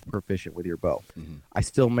really proficient with your bow. I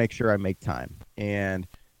still make sure I make time. And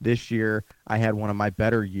this year, I had one of my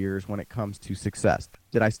better years when it comes to success.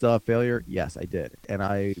 Did I still have failure? Yes, I did. And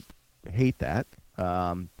I hate that.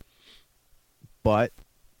 But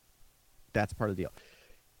that's part of the deal.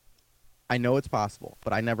 I know it's possible,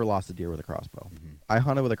 but I never lost a deer with a crossbow. I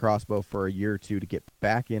hunted with a crossbow for a year or two to get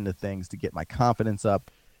back into things, to get my confidence up.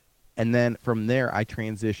 And then from there, I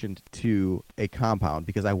transitioned to a compound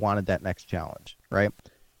because I wanted that next challenge, right?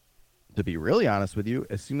 To be really honest with you,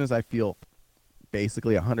 as soon as I feel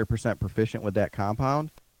basically 100% proficient with that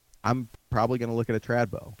compound, I'm probably going to look at a trad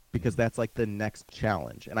bow because that's like the next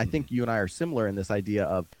challenge. And I think you and I are similar in this idea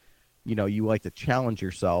of, you like to challenge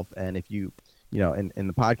yourself. And if you, in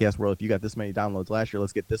the podcast world, if you got this many downloads last year,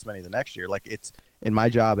 let's get this many the next year. Like it's in my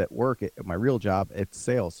job at work, my real job, it's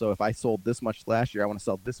sales. So if I sold this much last year, I want to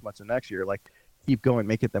sell this much the next year. Like keep going,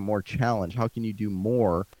 make it the more challenge. How can you do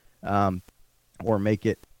more or make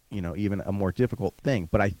it, even a more difficult thing?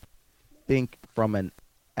 But I think from an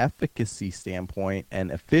efficacy standpoint and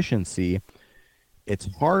efficiency,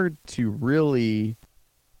 it's hard to really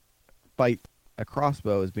fight a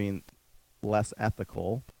crossbow as being less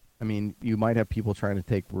ethical. I mean, you might have people trying to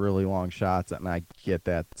take really long shots, and I get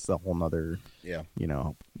that. It's a whole nother, you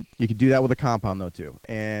could do that with a compound though too.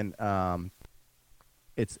 And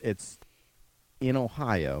it's in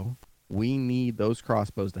Ohio, we need those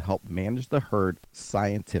crossbows to help manage the herd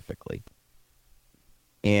scientifically.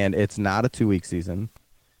 And it's not a 2-week season.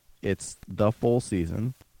 It's the full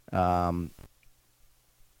season.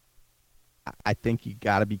 I think you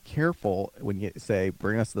got to be careful when you say,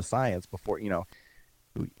 bring us the science before,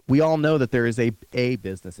 we all know that there is a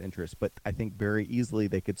business interest, but I think very easily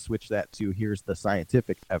they could switch that to here's the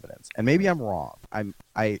scientific evidence. And maybe I'm wrong.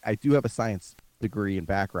 I do have a science degree and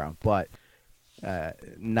background, but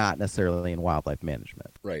not necessarily in wildlife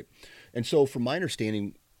management. Right. And so from my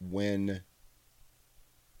understanding, when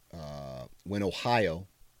Ohio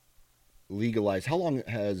legalized, how long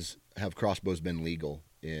have crossbows been legal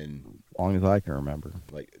in? As long as I can remember.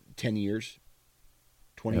 Like 10 years?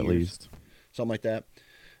 20 At years? least. Something like that.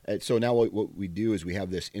 So now what we do is we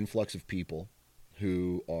have this influx of people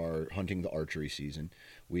who are hunting the archery season.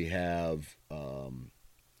 We have,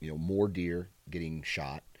 more deer getting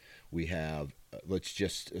shot. We have, let's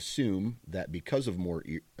just assume that because of more,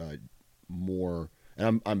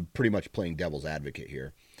 and I'm pretty much playing devil's advocate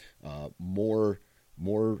here. More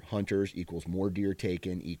hunters equals more deer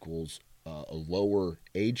taken equals a lower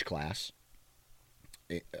age class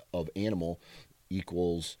of animal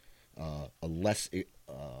equals a less.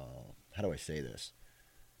 How do I say this?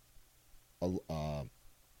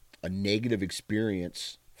 A negative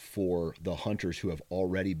experience for the hunters who have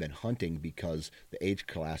already been hunting because the age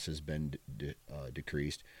class has been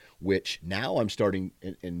decreased. Which now I'm starting,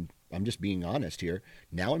 and I'm just being honest here.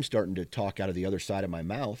 Now I'm starting to talk out of the other side of my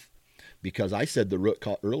mouth because I said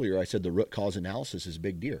earlier. I said the root cause analysis is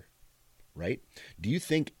big deer, right? Do you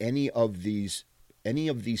think any of these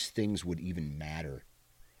things would even matter?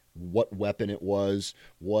 What weapon it was,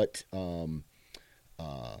 what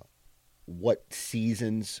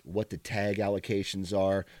seasons, what the tag allocations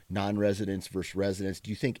are, non-residents versus residents. Do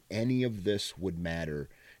you think any of this would matter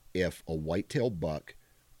if a whitetail buck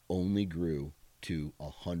only grew to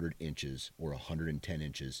 100 inches or 110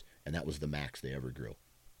 inches, and that was the max they ever grew?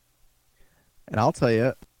 And I'll tell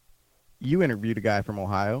you, you interviewed a guy from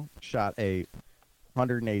Ohio, shot a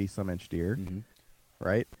 180-some-inch deer,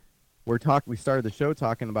 right? We started the show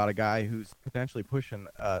talking about a guy who's potentially pushing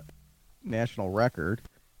a national record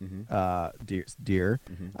deer.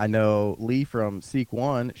 I know Lee from Seek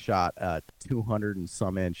One shot a 200 and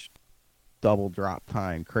some inch double drop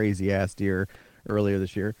tine crazy ass deer earlier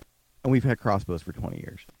this year, and we've had crossbows for 20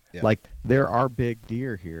 years. Yeah. Like there are big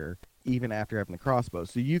deer here even after having the crossbow.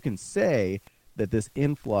 So you can say that this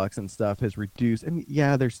influx and stuff has reduced. And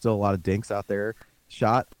yeah, there's still a lot of dinks out there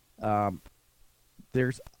shot.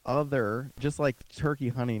 There's other, just like turkey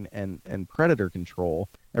hunting and predator control,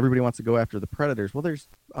 everybody wants to go after the predators. Well, there's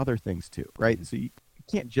other things too, right? So you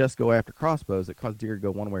can't just go after crossbows that cause deer to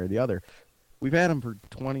go one way or the other. We've had them for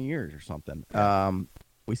 20 years or something.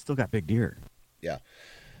 We still got big deer. Yeah.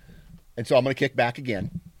 And so I'm going to kick back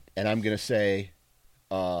again, and I'm going to say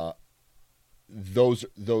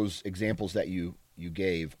those examples that you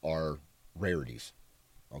gave are rarities.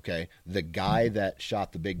 Okay, the guy that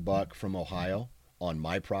shot the big buck from Ohio on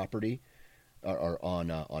my property, or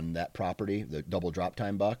on that property, the double drop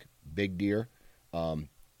time buck, big deer,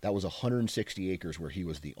 that was 160 acres where he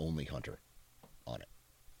was the only hunter on it.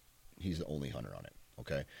 He's the only hunter on it.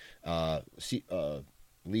 Okay,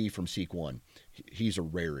 Lee from Seek One, he's a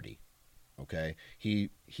rarity. Okay,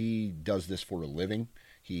 he does this for a living.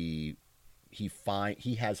 He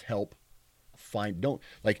has help don't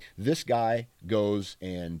like this guy goes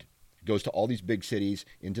to all these big cities,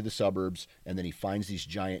 into the suburbs, and then he finds these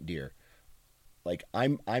giant deer. Like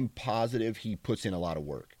I'm positive he puts in a lot of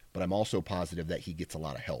work, but I'm also positive that he gets a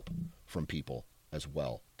lot of help from people as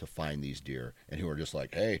well to find these deer, and who are just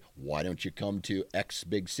like, hey, why don't you come to X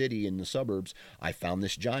big city in the suburbs? I found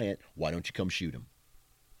this giant. Why don't you come shoot him?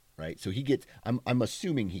 Right. So I'm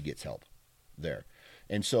assuming he gets help there.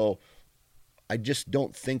 And so I just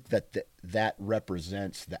don't think that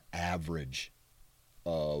represents the average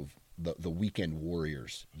of the weekend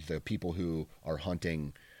warriors, the people who are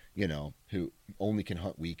hunting, who only can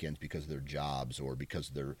hunt weekends because of their jobs or because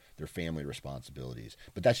of their family responsibilities.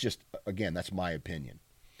 But that's just, again, that's my opinion.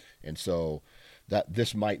 And so that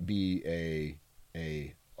this might be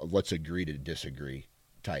a let's agree to disagree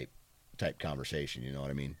type conversation. You know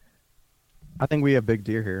what I mean? I think we have big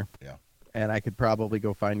deer here. Yeah. And I could probably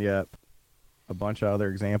go find you a bunch of other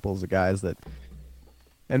examples of guys that,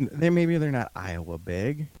 and they're not Iowa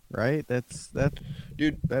big, right?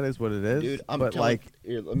 Dude, that is what it is. Dude,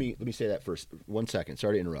 here, let me say that first. 1 second.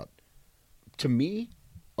 Sorry to interrupt. To me,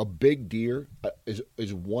 a big deer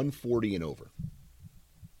is 140 and over.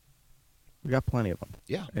 We got plenty of them.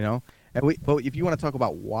 Yeah. But if you want to talk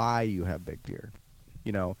about why you have big deer,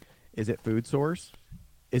 is it food source?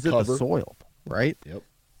 Is it Cover. The soil, right? Yep.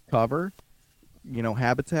 Cover,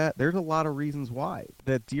 habitat. There's a lot of reasons why.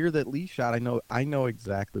 That deer that Lee shot, I know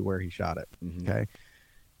exactly where he shot it. Mm-hmm. Okay.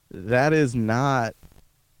 That is not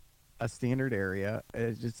a standard area.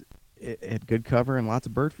 It had good cover and lots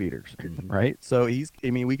of bird feeders, Mm-hmm. right? So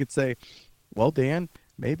we could say, well, Dan,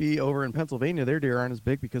 maybe over in Pennsylvania, their deer aren't as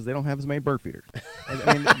big because they don't have as many bird feeders.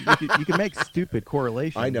 You can make stupid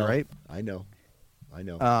correlations, I know. right? I know.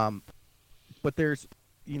 But there's,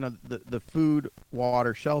 the food,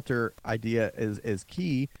 water, shelter idea is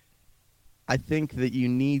key. I think that you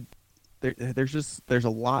need there's a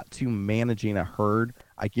lot to managing a herd.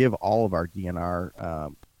 I give all of our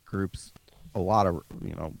DNR groups a lot of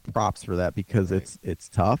props for that because Right. it's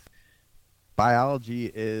tough.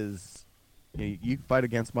 Biology is you fight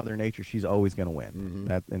against Mother Nature, she's always going to win.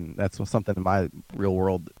 Mm-hmm. That's something in my real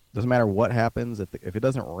world. Doesn't matter what happens, if it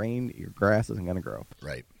doesn't rain, your grass isn't going to grow.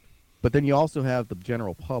 Right. But then you also have the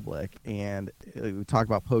general public, and we talked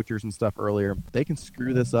about poachers and stuff earlier. They can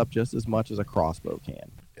screw this up just as much as a crossbow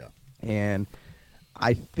can. Yeah. And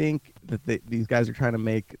I think that these guys are trying to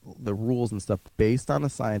make the rules and stuff based on the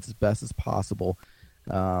science as best as possible.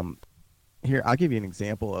 Here, I'll give you an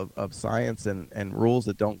example of science and rules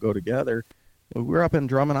that don't go together. We're up in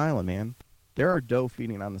Drummond Island, man. There are doe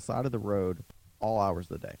feeding on the side of the road all hours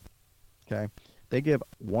of the day. Okay? They give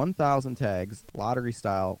 1,000 tags, lottery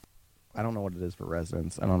style. I don't know what it is for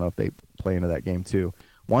residents. I don't know if they play into that game too.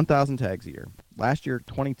 1,000 tags a year. Last year,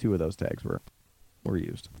 22 of those tags were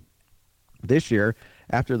used. This year,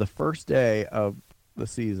 after the first day of the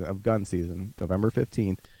season, of gun season, November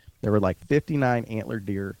 15th, there were like 59 antler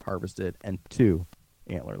deer harvested and 2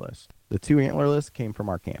 antlerless. The 2 antlerless came from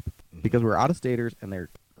our camp because we're out-of-staters and they're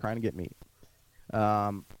trying to get meat.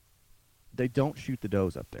 They don't shoot the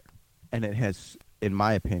does up there. And it has, in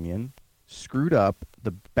my opinion, screwed up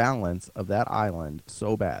the balance of that island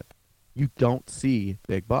so bad. You don't see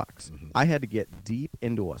big bucks. Mm-hmm. I had to get deep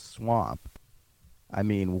into a swamp. I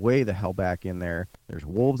mean, way the hell back in there. There's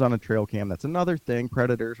wolves on a trail cam. That's another thing,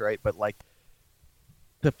 predators, right? But like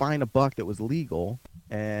to find a buck that was legal,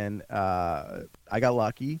 and I got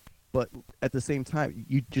lucky. But at the same time,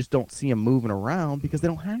 you just don't see them moving around because they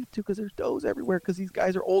don't have to, because there's does everywhere, because these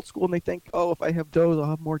guys are old school and they think, oh, if I have does, I'll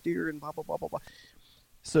have more deer and blah, blah, blah, blah, blah.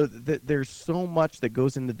 So there's so much that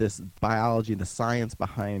goes into this biology, the science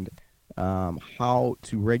behind how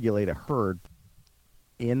to regulate a herd.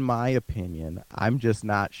 In my opinion, I'm just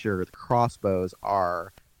not sure the crossbows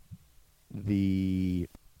are the,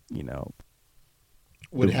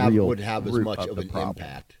 Would the have real as root much of of the an problem.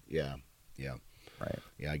 impact. Yeah. Right.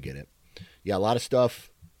 Yeah, I get it. Yeah, a lot of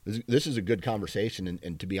stuff. This is a good conversation,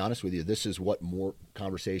 and to be honest with you, this is what more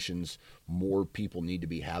people need to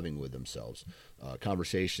be having with themselves.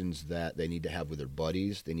 Conversations that they need to have with their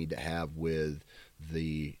buddies, they need to have with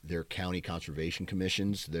their county conservation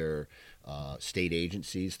commissions, their state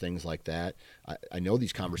agencies, things like that. I know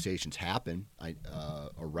these conversations happen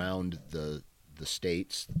around the the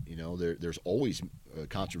states. There's always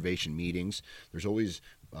conservation meetings. There's always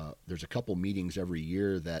there's a couple meetings every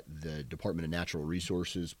year that the Department of Natural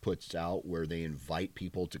Resources puts out where they invite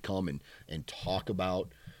people to come and talk about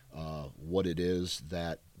what it is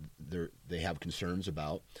that they have concerns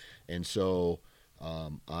about. And so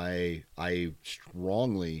I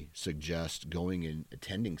strongly suggest going and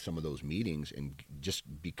attending some of those meetings and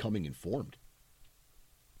just becoming informed.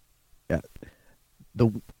 Yeah.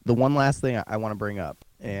 The one last thing I want to bring up,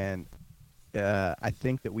 and I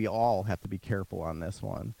think that we all have to be careful on this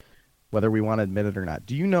one, whether we want to admit it or not.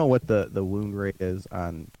 Do you know what the wound rate is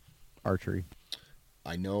on archery?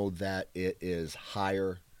 I know that it is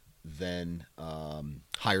higher than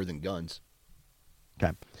guns.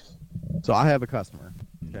 Okay. So I have a customer,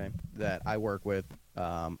 okay, that I work with.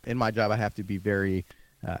 In my job, I have to be very,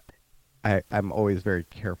 I'm always very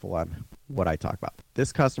careful on what I talk about.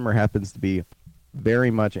 This customer happens to be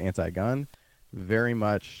very much anti-gun, very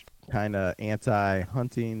much kind of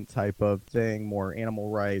anti-hunting type of thing, more animal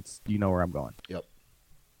rights. You know where I'm going. Yep.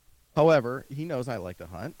 However, he knows I like to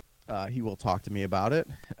hunt. He will talk to me about it.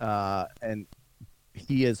 And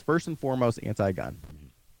he is first and foremost anti-gun. Mm-hmm.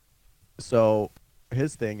 So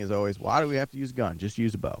his thing is always, why do we have to use a gun? Just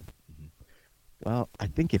use a bow. Mm-hmm. Well, I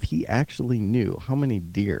think if he actually knew how many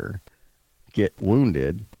deer get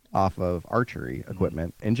wounded off of archery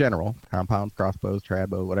equipment in general, compounds, crossbows, trad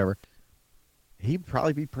bows, whatever, he'd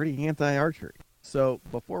probably be pretty anti-archery. So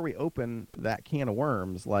before we open that can of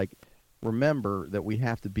worms, remember that we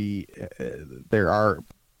have to be, there are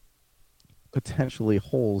potentially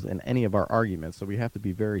holes in any of our arguments, so we have to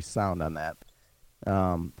be very sound on that.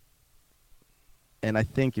 And I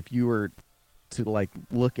think if you were to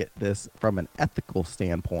look at this from an ethical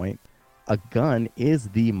standpoint, a gun is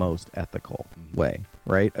the most ethical way,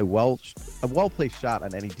 right? A well-placed shot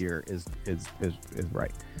on any deer is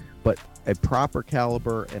right. But a proper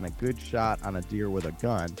caliber and a good shot on a deer with a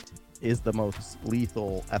gun is the most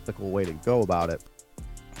lethal, ethical way to go about it.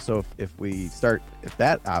 So if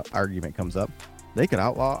that argument comes up, they could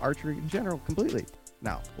outlaw archery in general completely.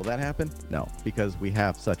 Now, will that happen? No, because we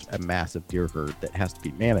have such a massive deer herd that has to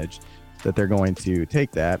be managed that they're going to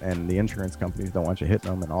take that, and the insurance companies don't want you hitting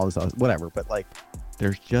them and all this other, whatever. But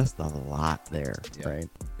there's just a lot there, right?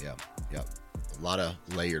 Yeah. A lot of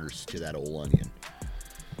layers to that old onion.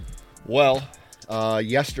 Well,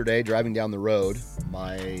 yesterday driving down the road,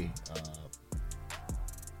 my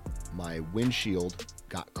windshield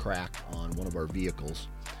got cracked on one of our vehicles,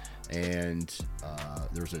 and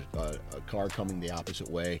there was a car coming the opposite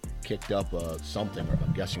way, kicked up something, or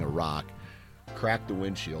I'm guessing a rock, cracked the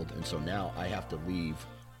windshield, and so now I have to leave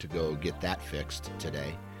to go get that fixed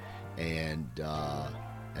today, and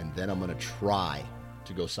then I'm going to try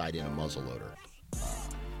to go sight in a muzzleloader.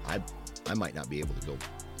 I might not be able to go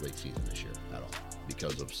late season this year at all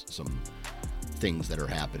because of some things that are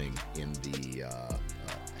happening in the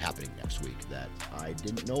happening next week that I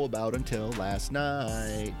didn't know about until last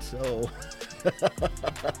night. So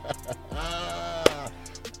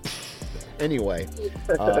anyway,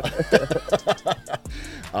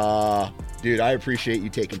 dude, I appreciate you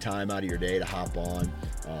taking time out of your day to hop on.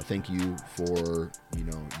 Thank you for, you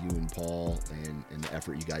and Paul and the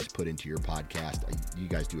effort you guys put into your podcast. You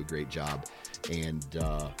guys do a great job, and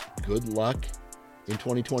good luck in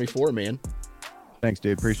 2024, man. Thanks,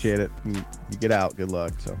 dude. Appreciate it. You get out. Good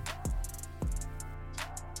luck. So.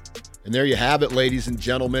 And there you have it, ladies and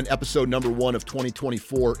gentlemen. Episode number 1 of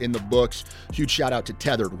 2024 in the books. Huge shout out to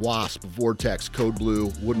Tethered, Wasp, Vortex, Code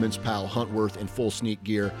Blue, Woodman's Pal, Huntworth, and Full Sneak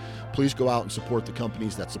Gear. Please go out and support the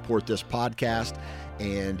companies that support this podcast.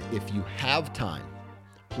 And if you have time,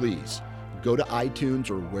 please go to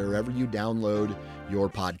iTunes or wherever you download your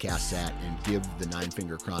podcasts at and give the Nine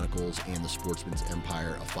Finger Chronicles and the Sportsman's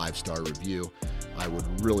Empire a 5-star review. I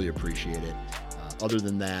would really appreciate it. Other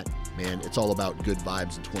than that, man, it's all about good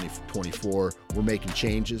vibes in 2024. We're making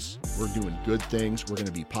changes. We're doing good things. We're going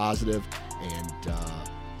to be positive, and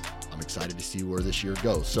I'm excited to see where this year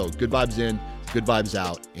goes. So good vibes in, good vibes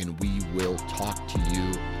out, and we will talk to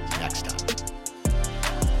you next time.